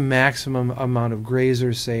you get a maximum amount of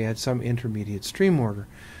grazers, say, at some intermediate stream order.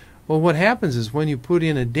 Well, what happens is when you put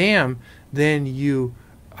in a dam, then you,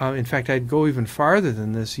 in fact, I'd go even farther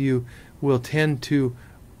than this, you will tend to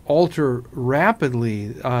alter rapidly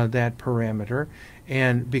that parameter,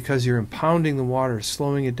 and because you're impounding the water,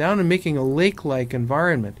 slowing it down and making a lake-like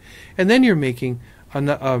environment. And then you're making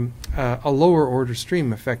a lower order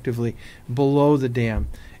stream effectively below the dam.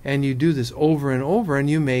 And you do this over and over, and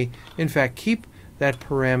you may, in fact, keep that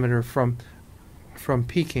parameter from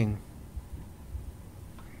peaking.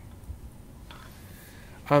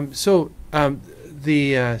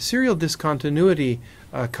 The serial discontinuity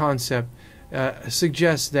concept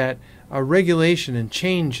suggests that regulation and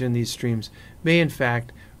change in these streams may, in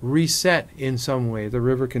fact, reset in some way the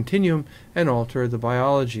river continuum and alter the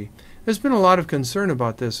biology. There's been a lot of concern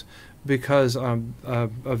about this because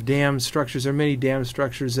of dam structures. There are many dam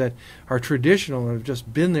structures that are traditional and have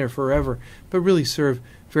just been there forever, but really serve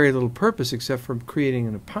very little purpose except for creating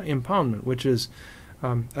an impoundment, which is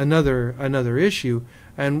another issue.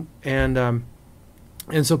 And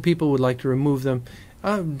so people would like to remove them.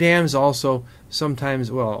 Dams also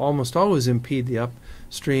sometimes, well, almost always impede the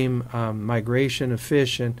upstream migration of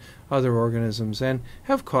fish and other organisms and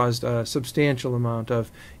have caused a substantial amount of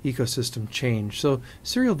ecosystem change. So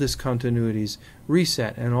serial discontinuities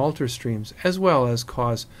reset and alter streams as well as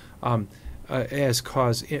cause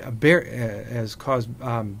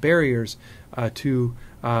barriers to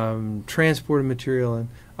transport of material and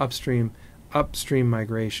upstream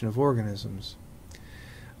migration of organisms.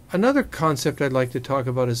 Another concept I'd like to talk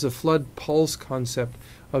about is the flood pulse concept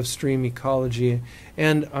of stream ecology.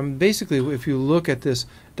 And basically, if you look at this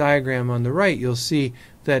diagram on the right, you'll see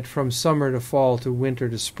that from summer to fall to winter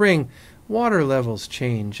to spring, water levels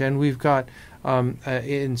change. And we've got,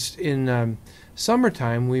 in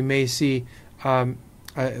summertime, we may see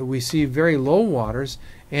very low waters,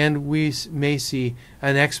 and we may see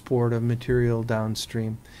an export of material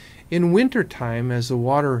downstream. In wintertime, as the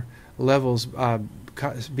water levels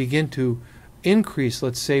begin to increase,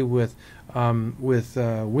 let's say with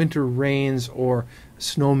winter rains or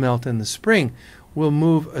snow melt in the spring, we'll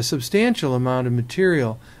move a substantial amount of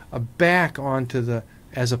material back onto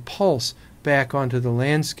as a pulse back onto the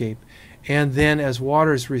landscape. And then as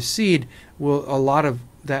waters recede, a lot of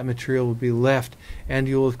that material will be left, and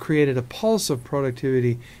you will have created a pulse of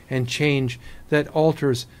productivity and change that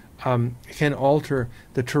can alter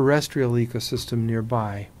the terrestrial ecosystem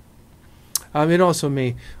nearby. It also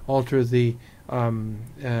may alter the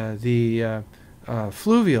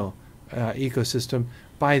fluvial ecosystem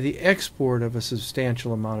by the export of a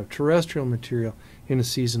substantial amount of terrestrial material in a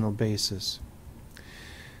seasonal basis.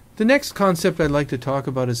 The next concept I'd like to talk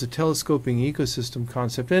about is the telescoping ecosystem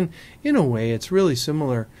concept, and in a way it's really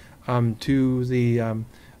similar to the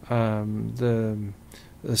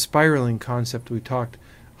spiraling concept we talked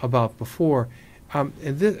about before. And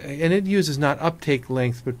it uses not uptake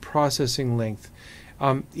length but processing length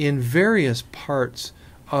in various parts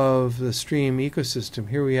of the stream ecosystem.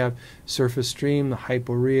 Here we have surface stream, the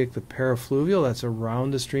hyporheic, the parafluvial, that's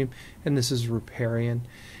around the stream, and this is riparian.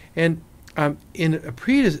 And in a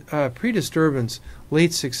pre-disturbance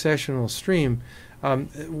late successional stream,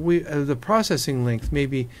 the processing length may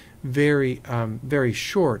be very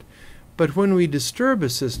short. But when we disturb a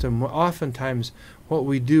system, oftentimes what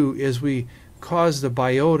we do is we cause the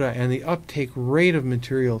biota and the uptake rate of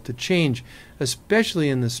material to change, especially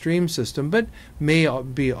in the stream system, but may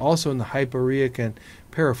be also in the hyporeic and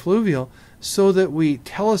parafluvial, so that we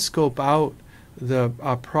telescope out the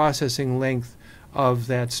processing length of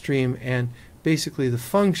that stream, and basically the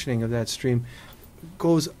functioning of that stream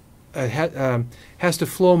goes has to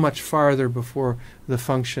flow much farther before the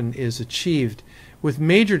function is achieved. With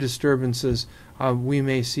major disturbances, we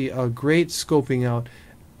may see a great scoping out,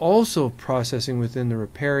 also processing within the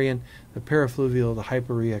riparian, the parafluvial, the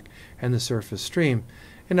hyporeic, and the surface stream.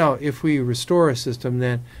 And now, if we restore a system,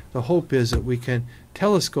 then the hope is that we can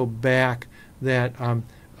telescope back that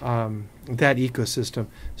that ecosystem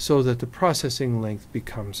so that the processing length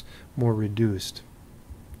becomes more reduced.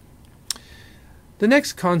 The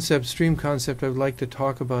next concept, stream concept, I would like to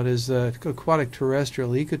talk about is the aquatic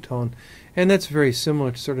terrestrial ecotone, and that's very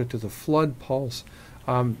similar to the flood pulse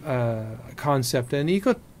concept. And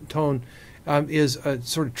ecotone is a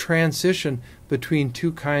sort of transition between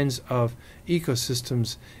two kinds of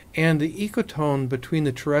ecosystems, and the ecotone between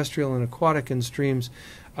the terrestrial and aquatic and streams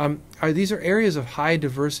these are areas of high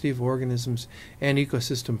diversity of organisms and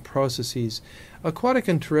ecosystem processes. Aquatic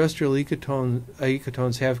and terrestrial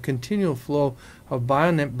ecotones have continual flow of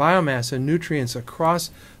biomass and nutrients across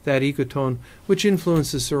that ecotone, which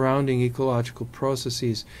influences surrounding ecological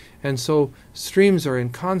processes. And so streams are in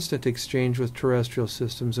constant exchange with terrestrial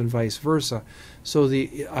systems and vice versa. So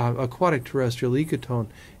the aquatic terrestrial ecotone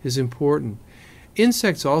is important.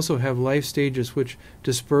 Insects also have life stages which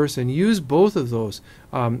disperse and use both of those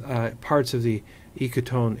parts of the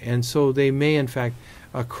ecotone, and so they may in fact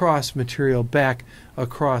cross material back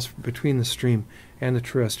across between the stream and the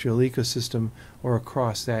terrestrial ecosystem, or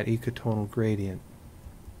across that ecotonal gradient.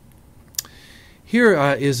 Here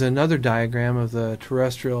is another diagram of the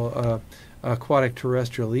terrestrial aquatic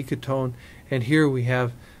terrestrial ecotone, and here we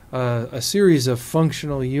have a series of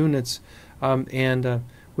functional units,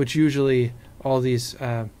 which usually all these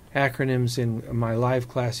acronyms in my live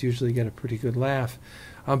class usually get a pretty good laugh.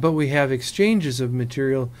 But we have exchanges of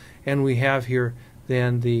material, and we have here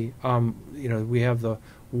then the we have the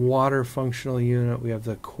water functional unit, we have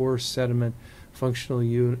the coarse sediment functional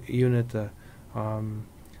unit, the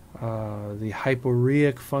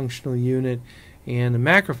hyporeic functional unit, and the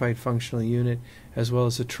macrophyte functional unit, as well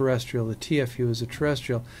as the terrestrial. The TFU is a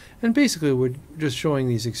terrestrial, and basically we're just showing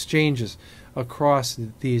these exchanges across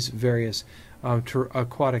these various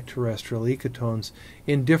aquatic terrestrial ecotones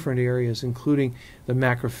in different areas, including the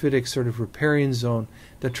macrophytic sort of riparian zone,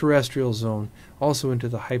 the terrestrial zone, also into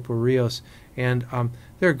the hyporeos, and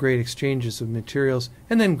there are great exchanges of materials,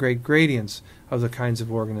 and then great gradients of the kinds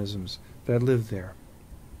of organisms that live there.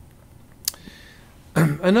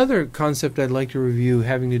 Another concept I'd like to review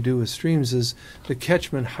having to do with streams is the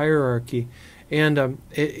catchment hierarchy. And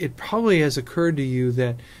it probably has occurred to you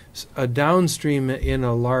that a downstream in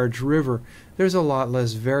a large river, there's a lot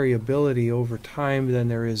less variability over time than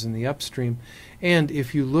there is in the upstream. And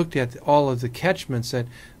if you looked at all of the catchments, at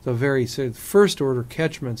the very first order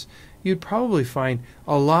catchments, you'd probably find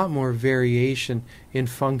a lot more variation in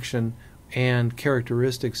function and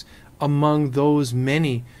characteristics among those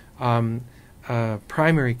many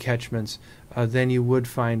primary catchments than you would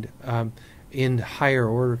find in higher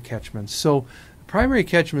order catchments. So primary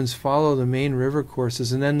catchments follow the main river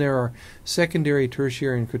courses, and then there are secondary,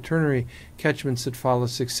 tertiary, and quaternary catchments that follow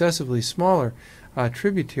successively smaller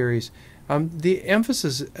tributaries. The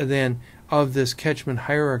emphasis then of this catchment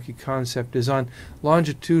hierarchy concept is on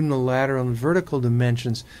longitudinal, lateral, and vertical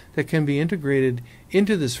dimensions that can be integrated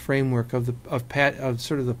into this framework of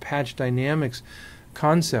sort of the patch dynamics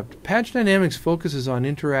concept. Patch dynamics focuses on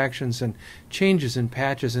interactions and changes in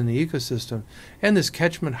patches in the ecosystem, and this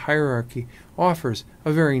catchment hierarchy offers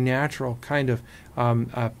a very natural kind of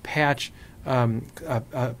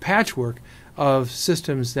patchwork of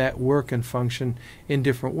systems that work and function in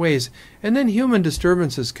different ways. And then human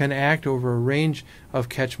disturbances can act over a range of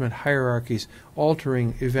catchment hierarchies,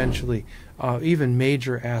 altering eventually even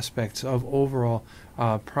major aspects of overall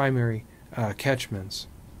primary catchments.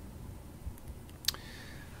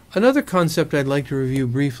 Another concept I'd like to review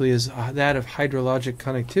briefly is that of hydrologic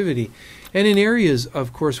connectivity. And in areas,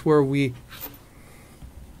 of course, where we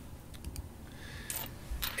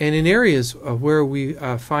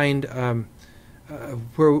find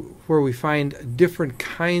where we find different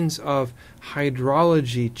kinds of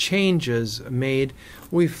hydrology changes made,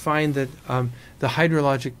 we find that the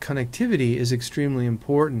hydrologic connectivity is extremely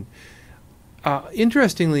important.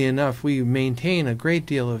 Interestingly enough, we maintain a great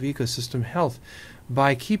deal of ecosystem health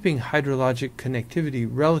by keeping hydrologic connectivity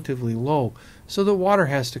relatively low, so the water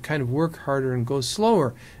has to kind of work harder and go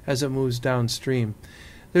slower as it moves downstream.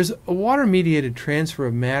 There's a water-mediated transfer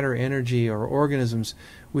of matter, energy, or organisms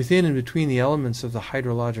within and between the elements of the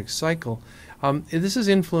hydrologic cycle. This is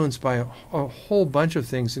influenced by a whole bunch of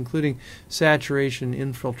things, including saturation,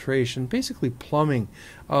 infiltration, basically plumbing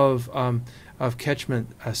of catchment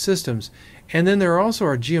systems. And then there also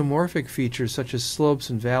are geomorphic features such as slopes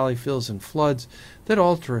and valley fills and floods that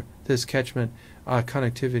alter this catchment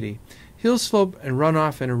connectivity. Hill slope and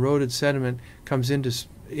runoff and eroded sediment comes into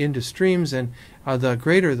streams, and the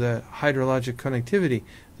greater the hydrologic connectivity,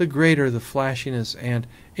 the greater the flashiness and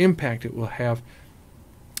impact it will have.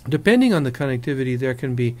 Depending on the connectivity, there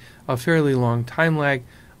can be a fairly long time lag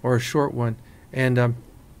or a short one, and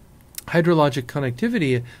hydrologic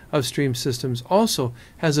connectivity of stream systems also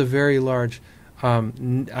has a very large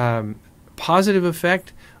positive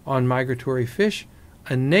effect on migratory fish,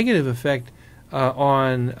 a negative effect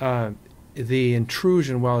on the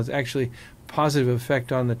intrusion, while it's actually positive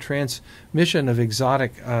effect on the transmission of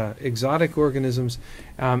exotic organisms,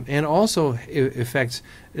 and also affects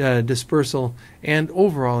dispersal and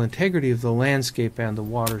overall integrity of the landscape and the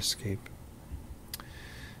waterscape.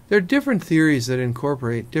 There are different theories that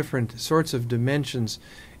incorporate different sorts of dimensions,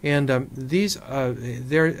 and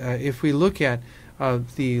if we look at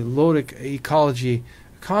the Lotic ecology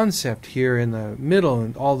concept here in the middle,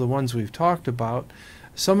 and all the ones we've talked about,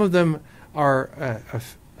 some of them are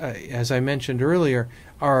as I mentioned earlier,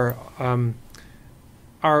 are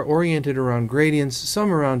oriented around gradients,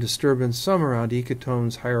 some around disturbance, some around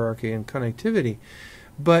ecotones, hierarchy, and connectivity.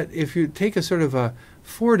 But if you take a sort of a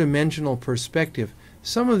four-dimensional perspective,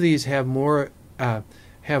 some of these have more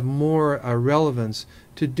relevance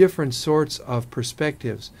to different sorts of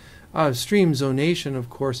perspectives. Stream zonation, of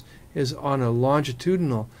course, is on a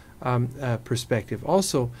longitudinal perspective.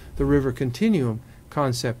 Also, the river continuum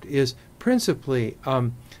concept is principally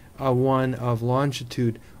one of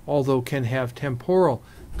longitude, although can have temporal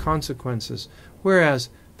consequences, whereas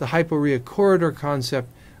the hyporheic corridor concept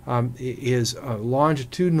is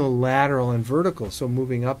longitudinal, lateral, and vertical, so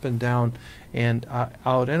moving up and down and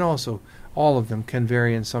out, and also all of them can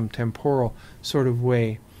vary in some temporal sort of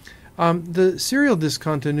way. The serial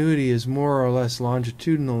discontinuity is more or less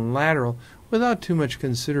longitudinal and lateral without too much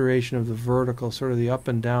consideration of the vertical, sort of the up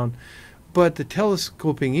and down. But the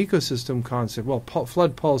telescoping ecosystem concept, well,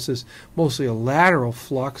 flood pulse is mostly a lateral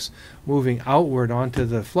flux moving outward onto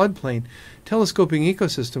the floodplain. Telescoping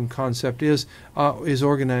ecosystem concept is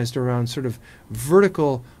organized around sort of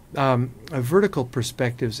vertical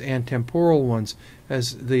perspectives and temporal ones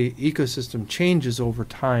as the ecosystem changes over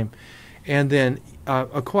time. And then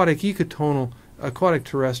aquatic terrestrial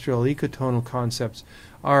ecotonal concepts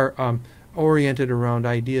are oriented around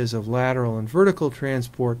ideas of lateral and vertical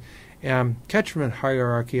transport. Catchment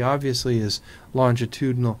hierarchy obviously is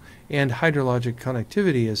longitudinal, and hydrologic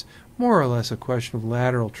connectivity is more or less a question of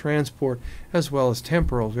lateral transport as well as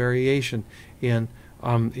temporal variation in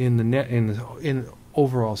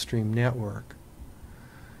overall stream network.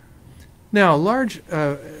 Now, large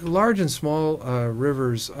and small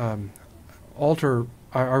rivers are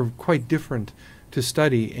quite different to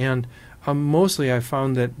study, and mostly I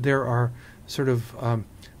found that there are sort of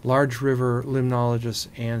large river limnologists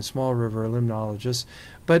and small river limnologists,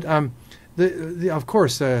 but of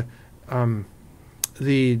course the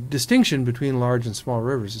distinction between large and small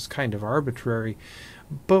rivers is kind of arbitrary.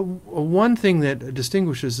 But one thing that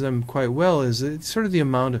distinguishes them quite well is it's sort of the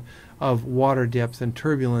amount of water depth and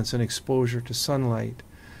turbulence and exposure to sunlight.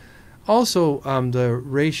 Also, the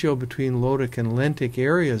ratio between lotic and lentic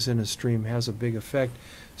areas in a stream has a big effect.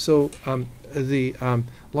 So the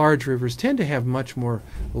large rivers tend to have much more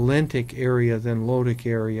lentic area than lotic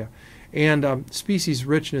area. And species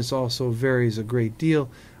richness also varies a great deal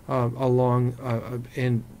along,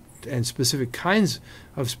 and specific kinds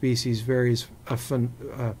of species varies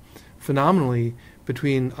phenomenally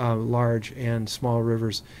between large and small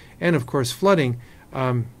rivers. And of course, flooding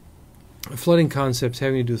concepts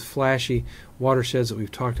having to do with flashy watersheds that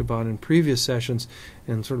we've talked about in previous sessions,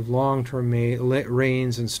 and sort of long-term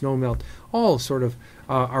rains and snowmelt, all sort of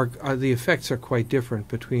the effects are quite different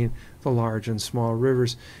between the large and small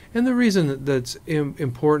rivers. And the reason that's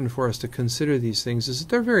important for us to consider these things is that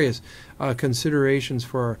there are various considerations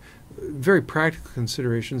for very practical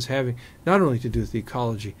considerations having not only to do with the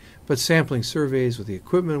ecology, but sampling surveys with the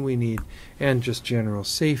equipment we need, and just general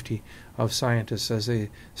safety of scientists as they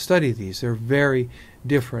study these. They're very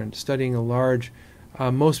different. Studying a large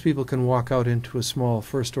most people can walk out into a small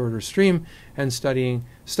first-order stream and study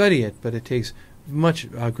it, but it takes much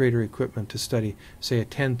greater equipment to study, say, a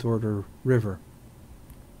 10th-order river.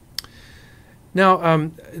 Now,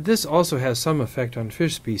 this also has some effect on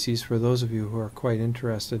fish species, for those of you who are quite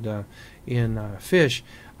interested in fish.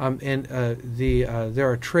 There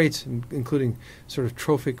are traits, including sort of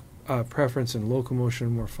trophic preference and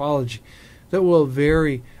locomotion morphology, that will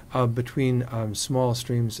vary between small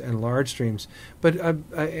streams and large streams. But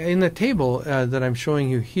in the table that I'm showing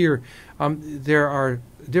you here, there are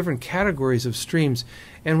different categories of streams.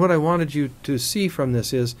 And what I wanted you to see from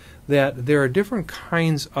this is that there are different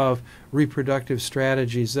kinds of reproductive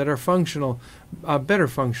strategies that are functional, better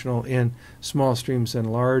functional in small streams than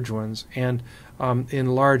large ones. And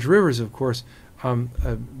in large rivers, of course,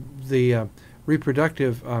 the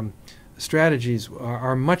reproductive strategies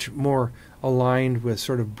are much more aligned with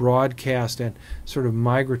sort of broadcast and sort of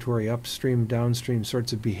migratory upstream, downstream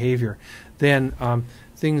sorts of behavior than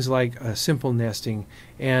things like simple nesting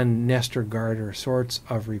and nester-garter sorts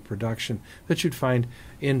of reproduction that you'd find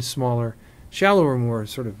in smaller, shallower, more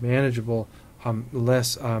sort of manageable,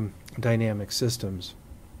 less dynamic systems.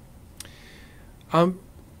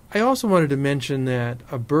 I also wanted to mention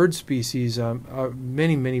that bird species,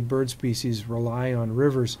 many bird species rely on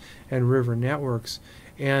rivers and river networks,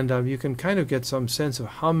 and you can kind of get some sense of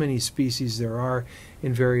how many species there are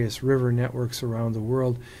in various river networks around the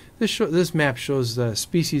world. This map shows the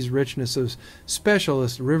species richness of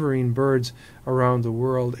specialist riverine birds around the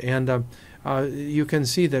world, and you can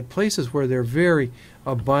see that places where they're very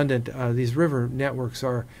abundant, these river networks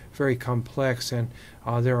are very complex, and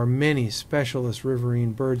there are many specialist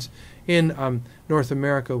riverine birds. In North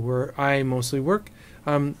America, where I mostly work,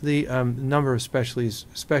 the number of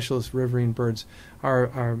specialist riverine birds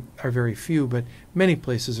are very few, but many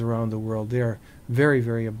places around the world they are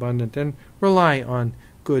very abundant and rely on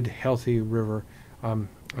good, healthy river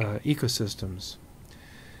ecosystems.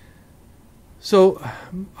 So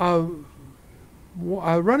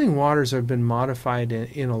running waters have been modified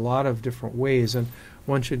in a lot of different ways, and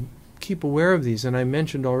one should keep aware of these. And I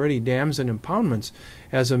mentioned already dams and impoundments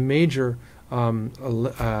as a major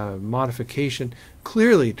modification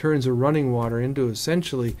clearly turns a running water into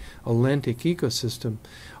essentially a lentic ecosystem.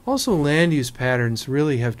 Also, land use patterns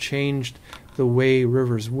really have changed the way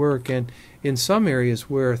rivers work, and in some areas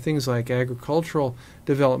where things like agricultural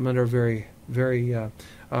development are very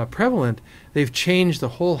prevalent, they've changed the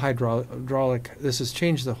whole this has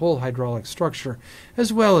changed the whole hydraulic structure,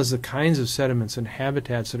 as well as the kinds of sediments and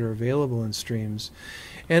habitats that are available in streams.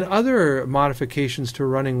 And other modifications to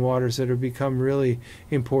running waters that have become really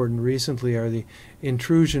important recently are the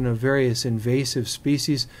intrusion of various invasive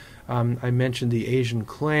species. I mentioned the Asian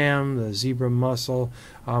clam, the zebra mussel.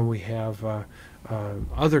 We have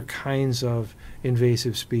other kinds of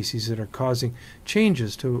invasive species that are causing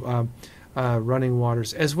changes to running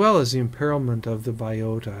waters, as well as the imperilment of the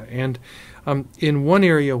biota. And in one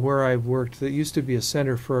area where I've worked that used to be a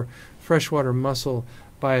center for freshwater mussel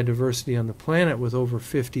biodiversity on the planet with over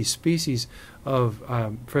 50 species of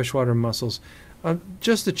freshwater mussels,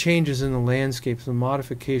 just the changes in the landscape, the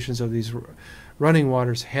modifications of these running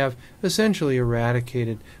waters have essentially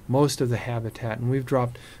eradicated most of the habitat, and we've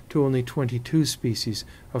dropped to only 22 species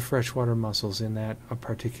of freshwater mussels in that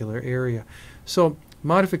particular area. So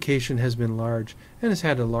modification has been large and has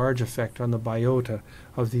had a large effect on the biota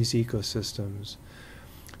of these ecosystems.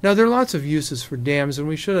 Now, there are lots of uses for dams, and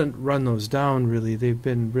we shouldn't run those down, really. They've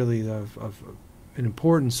been really of an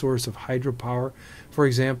important source of hydropower, for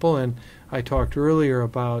example, and I talked earlier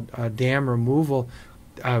about dam removal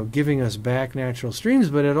giving us back natural streams,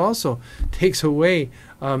 but it also takes away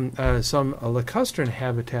some lacustrine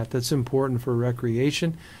habitat that's important for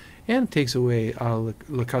recreation, and takes away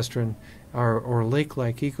lacustrine or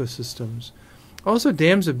lake-like ecosystems. Also,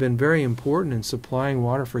 dams have been very important in supplying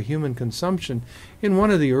water for human consumption. In one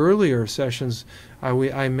of the earlier sessions,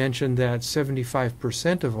 I mentioned that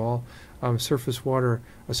 75% of all surface water,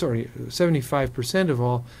 75% of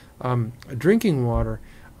all drinking water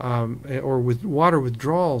or with water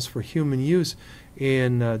withdrawals for human use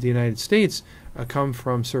in the United States come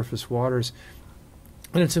from surface waters.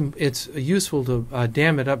 And it's useful to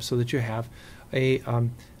dam it up so that you have a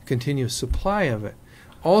continuous supply of it.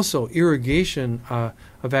 Also, irrigation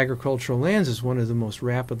of agricultural lands is one of the most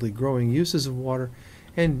rapidly growing uses of water,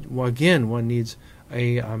 and again, one needs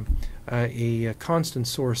a constant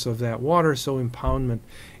source of that water, so impoundment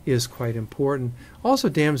is quite important. Also,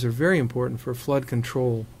 dams are very important for flood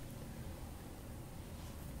control.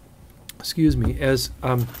 Excuse me, as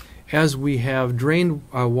we have drained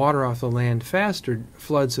water off the land faster,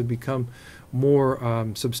 floods have become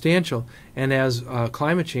more substantial, and as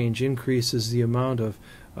climate change increases the amount of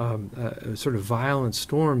sort of violent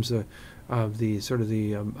storms, of the sort of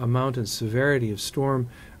the amount and severity of storm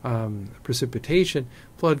precipitation,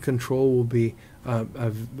 flood control will be a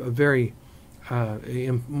very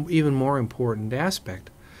even more important aspect.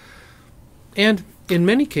 And in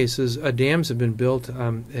many cases, dams have been built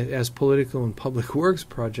as political and public works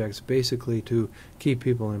projects, basically to keep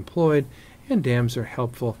people employed, and dams are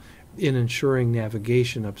helpful in ensuring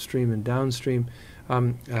navigation upstream and downstream.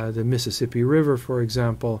 The Mississippi River, for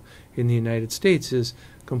example, in the United States is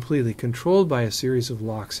completely controlled by a series of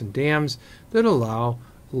locks and dams that allow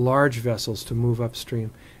large vessels to move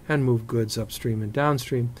upstream and move goods upstream and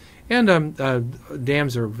downstream. And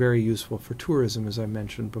dams are very useful for tourism, as I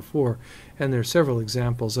mentioned before. And there are several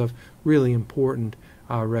examples of really important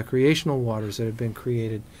recreational waters that have been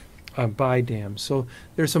created by dams. So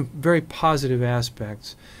there's some very positive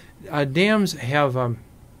aspects. Dams have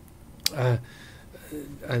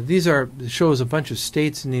shows a bunch of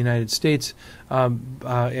states in the United States, in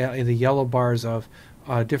the yellow bars of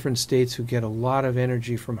different states who get a lot of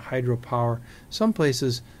energy from hydropower. Some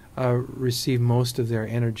places receive most of their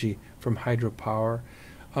energy from hydropower.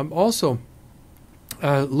 Also,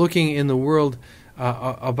 looking in the world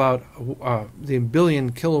about the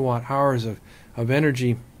billion kilowatt hours of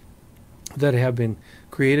energy that have been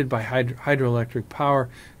created by hydroelectric power,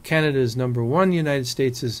 Canada is number one, United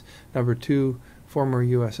States is number two, former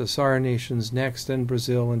USSR nations next, and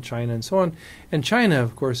Brazil and China and so on. And China,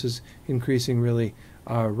 of course, is increasing really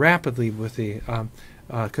rapidly with the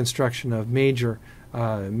construction of major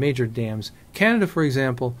dams. Canada, for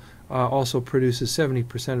example, also produces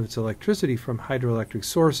 70% of its electricity from hydroelectric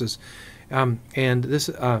sources, and this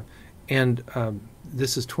is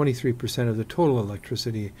 23% of the total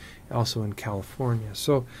electricity, also in California.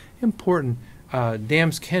 So important.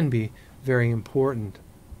 Dams can be very important.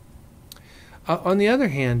 On the other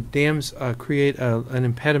hand, dams create an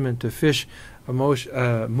impediment to fish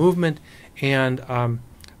movement, and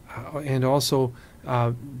also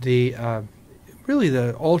really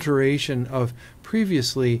the alteration of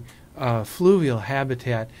previously fluvial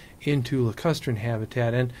habitat into lacustrine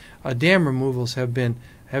habitat, and dam removals have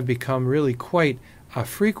become really quite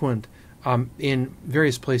frequent in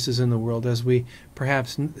various places in the world. As we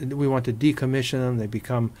want to decommission them, they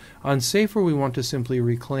become unsafe, or we want to simply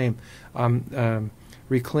reclaim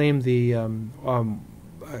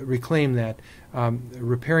that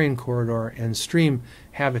riparian corridor and stream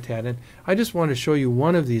habitat. And I just want to show you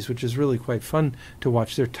one of these, which is really quite fun to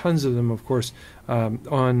watch. There are tons of them, of course,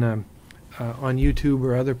 on YouTube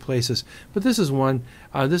or other places. But this is one.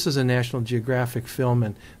 This is a National Geographic film,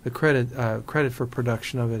 and the credit for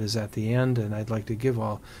production of it is at the end, and I'd like to give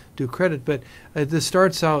all due credit. But this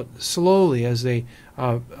starts out slowly as they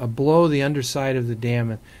blow the underside of the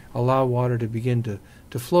dam and allow water to begin to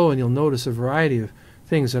flow, and you'll notice a variety of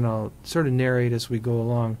things, and I'll sort of narrate as we go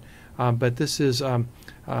along. But this is,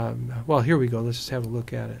 well, here we go. Let's just have a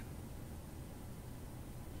look at it.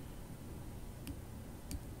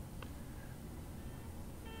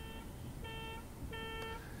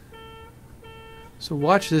 So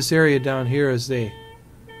watch this area down here as they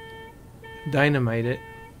dynamite it.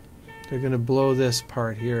 They're going to blow this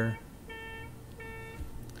part here.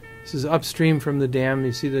 This is upstream from the dam.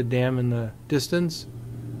 You see the dam in the distance?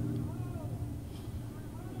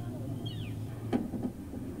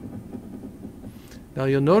 Now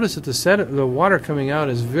you'll notice that the water coming out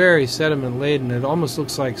is very sediment laden. It almost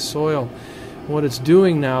looks like soil. What it's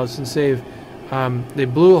doing now, since they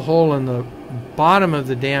blew a hole in the bottom of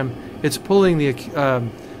the dam, it's pulling the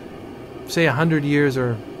say 100 years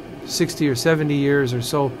or 60 or 70 years or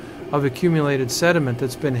so of accumulated sediment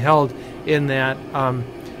that's been held in that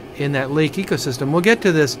lake ecosystem. We'll get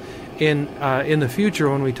to this in the future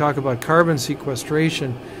when we talk about carbon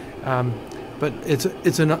sequestration. But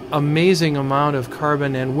it's an amazing amount of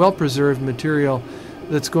carbon and well-preserved material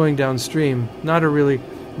that's going downstream. Not a really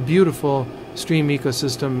beautiful stream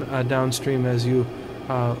ecosystem downstream as you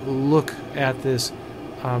look at this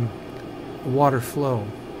water flow.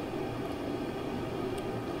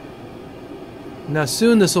 Now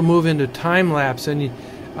soon this will move into time lapse, and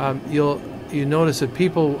you notice that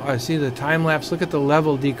people see the time lapse. Look at the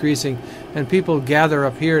level decreasing, and people gather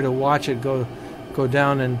up here to watch it go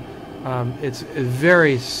down, and it's a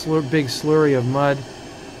very big slurry of mud,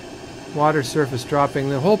 water surface dropping.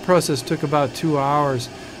 The whole process took about 2 hours.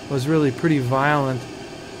 Was really pretty violent,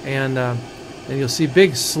 and you'll see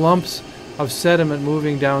big slumps of sediment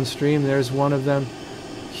moving downstream. There's one of them.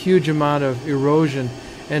 Huge amount of erosion,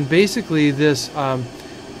 and basically this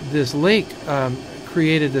lake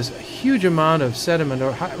created this huge amount of sediment,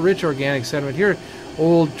 or rich organic sediment. Here,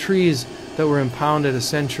 old trees that were impounded a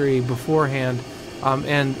century beforehand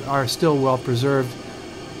and are still well preserved.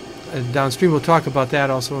 Downstream, we'll talk about that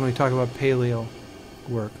also when we talk about paleo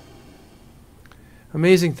work.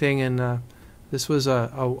 Amazing thing, and this was a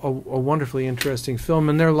wonderfully interesting film,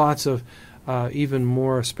 and there are lots of even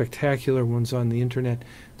more spectacular ones on the internet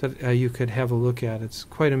that you could have a look at. It's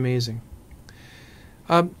quite amazing.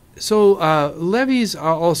 So levees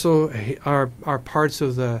are also are parts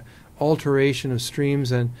of the alteration of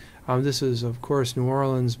streams, and this is, of course, New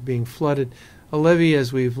Orleans being flooded. A levee,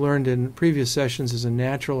 as we've learned in previous sessions, is a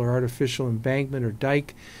natural or artificial embankment or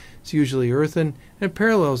dike. It's usually earthen, and it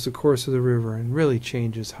parallels the course of the river and really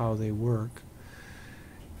changes how they work.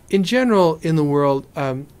 In general, in the world,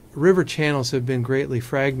 river channels have been greatly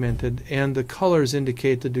fragmented, and the colors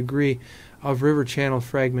indicate the degree of river channel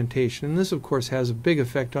fragmentation. And this, of course, has a big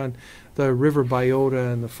effect on the river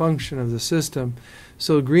biota and the function of the system.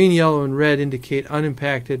 So green, yellow, and red indicate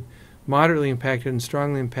unimpacted, moderately impacted, and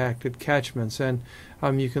strongly impacted catchments. And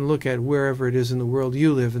you can look at wherever it is in the world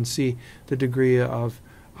you live and see the degree of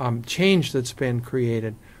change that's been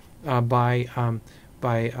created by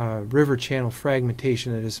river channel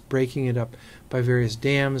fragmentation, that is breaking it up by various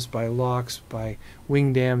dams, by locks, by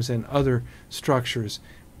wing dams, and other structures.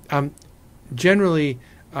 Generally,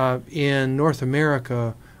 in North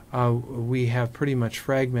America, we have pretty much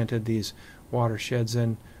fragmented these watersheds,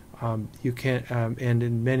 and you can, and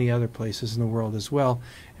in many other places in the world as well.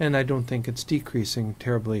 And I don't think it's decreasing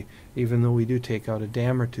terribly, even though we do take out a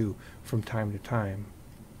dam or two from time to time.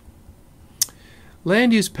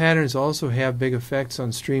 Land use patterns also have big effects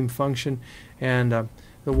on stream function, and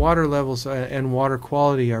the water levels and water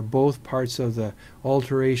quality are both parts of the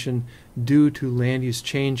alteration due to land use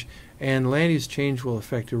change, and land use change will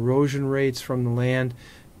affect erosion rates from the land,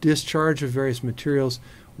 discharge of various materials,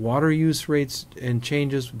 water use rates and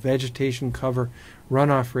changes, vegetation cover,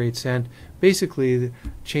 runoff rates, and basically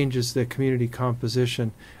changes the community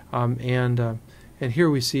composition. And here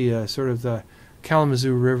we see sort of the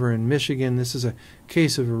Kalamazoo River in Michigan. This is a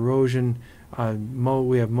case of erosion.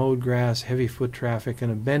 We have mowed grass, heavy foot traffic,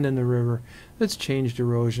 and a bend in the river that's changed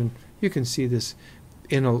erosion. You can see this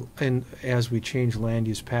as we change land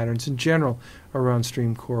use patterns in general around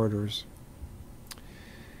stream corridors.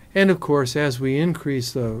 And of course, as we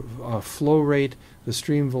increase the flow rate, the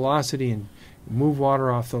stream velocity, and move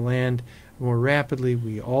water off the land more rapidly,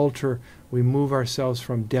 we move ourselves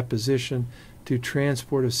from deposition to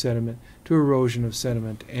transport of sediment, to erosion of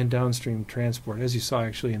sediment, and downstream transport. As you saw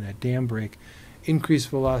actually in that dam break, increase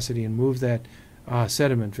velocity and move that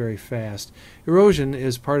sediment very fast. Erosion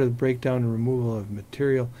is part of the breakdown and removal of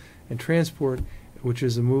material, and transport, which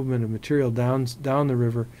is the movement of material down the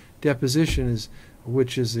river. Deposition is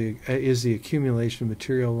the accumulation of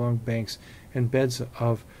material along banks and beds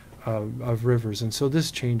of rivers. And so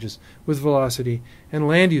this changes with velocity, and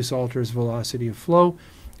land use alters velocity of flow,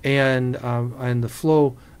 and the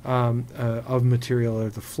flow of material, or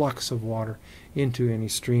the flux of water into any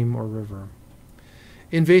stream or river.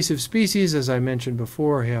 Invasive species, as I mentioned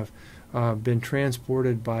before, have been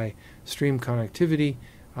transported by stream connectivity.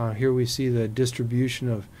 Here we see the distribution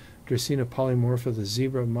of Dracaena polymorpha, the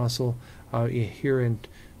zebra mussel, here in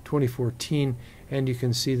 2014, and you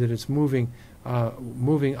can see that it's moving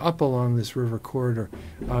up along this river corridor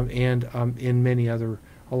and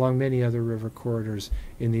along many other river corridors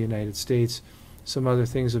in the United States. Some other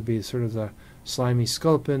things would be sort of the slimy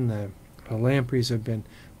sculpin, the lampreys have been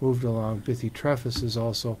moved along. Bithytrephis is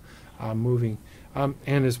also moving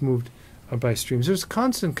and is moved by streams. There's a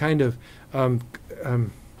constant kind of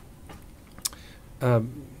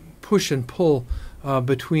push and pull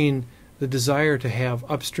between the desire to have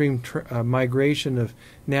upstream migration of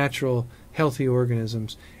natural healthy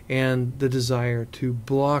organisms and the desire to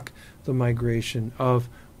block the migration of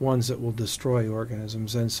ones that will destroy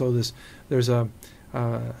organisms. And so there's a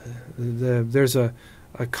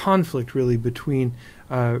conflict really between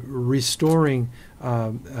restoring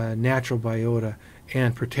natural biota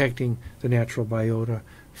and protecting the natural biota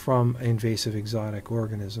from invasive exotic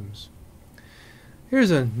organisms.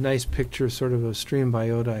 Here's a nice picture sort of stream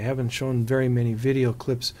biota. I haven't shown very many video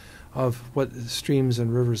clips of what streams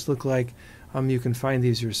and rivers look like. You can find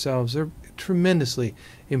these yourselves. They're tremendously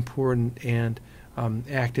important and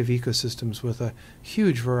active ecosystems with a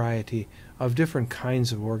huge variety of different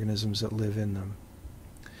kinds of organisms that live in them.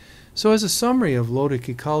 So as a summary of Lotic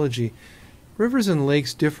ecology, rivers and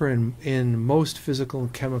lakes differ in most physical,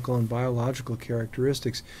 chemical, and biological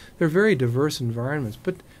characteristics. They're very diverse environments,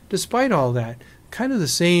 but despite all that, kind of the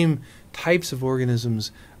same types of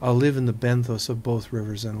organisms live in the benthos of both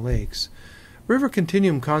rivers and lakes. river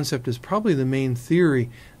continuum concept is probably the main theory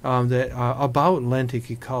about lentic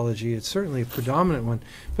ecology. It's certainly a predominant one,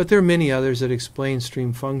 but there are many others that explain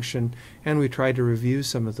stream function, and we try to review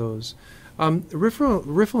some of those.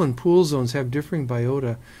 Riffle and pool zones have differing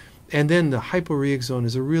biota, and then the hyporheic zone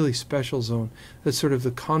is a really special zone that's sort of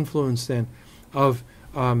the confluence then of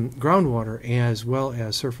groundwater as well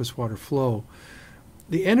as surface water flow.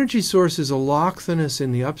 The energy source is allochthonous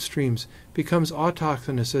in the upstreams, becomes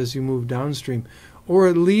autochthonous as you move downstream, or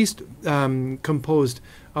at least composed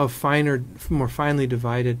of finer, more finely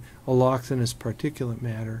divided allochthonous particulate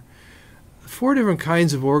matter. 4 different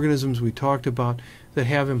kinds of organisms we talked about that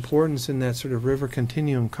have importance in that sort of river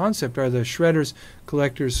continuum concept are the shredders,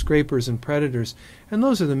 collectors, scrapers, and predators. And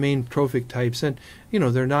those are the main trophic types. And,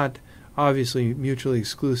 they're not obviously mutually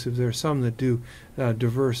exclusive. There are some that do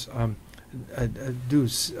do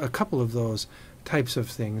a couple of those types of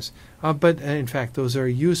things. But in fact, those are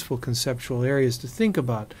useful conceptual areas to think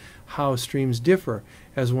about how streams differ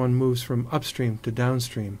as one moves from upstream to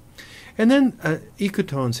downstream. And then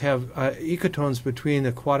ecotones between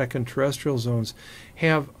aquatic and terrestrial zones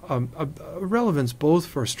have a relevance both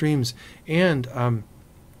for streams and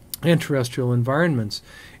terrestrial environments.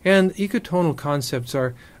 And ecotonal concepts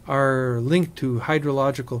are linked to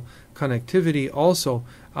hydrological connectivity also,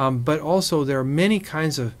 but also there are many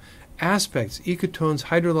kinds of aspects, ecotones,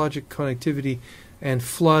 hydrologic connectivity, and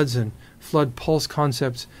floods and flood pulse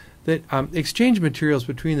concepts that exchange materials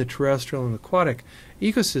between the terrestrial and aquatic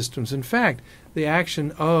ecosystems. In fact, the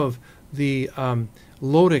action of the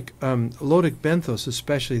Lotic benthos,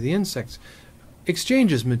 especially the insects,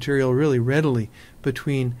 exchanges material really readily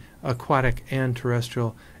between aquatic and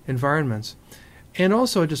terrestrial environments. And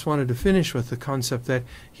also I just wanted to finish with the concept that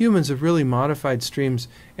humans have really modified streams,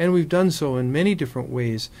 and we've done so in many different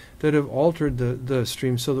ways that have altered the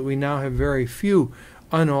streams so that we now have very few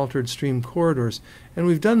unaltered stream corridors. And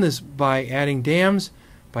we've done this by adding dams,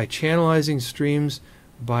 by channelizing streams,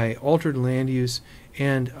 by altered land use,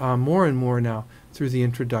 and more and more now through the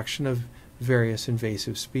introduction of various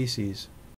invasive species.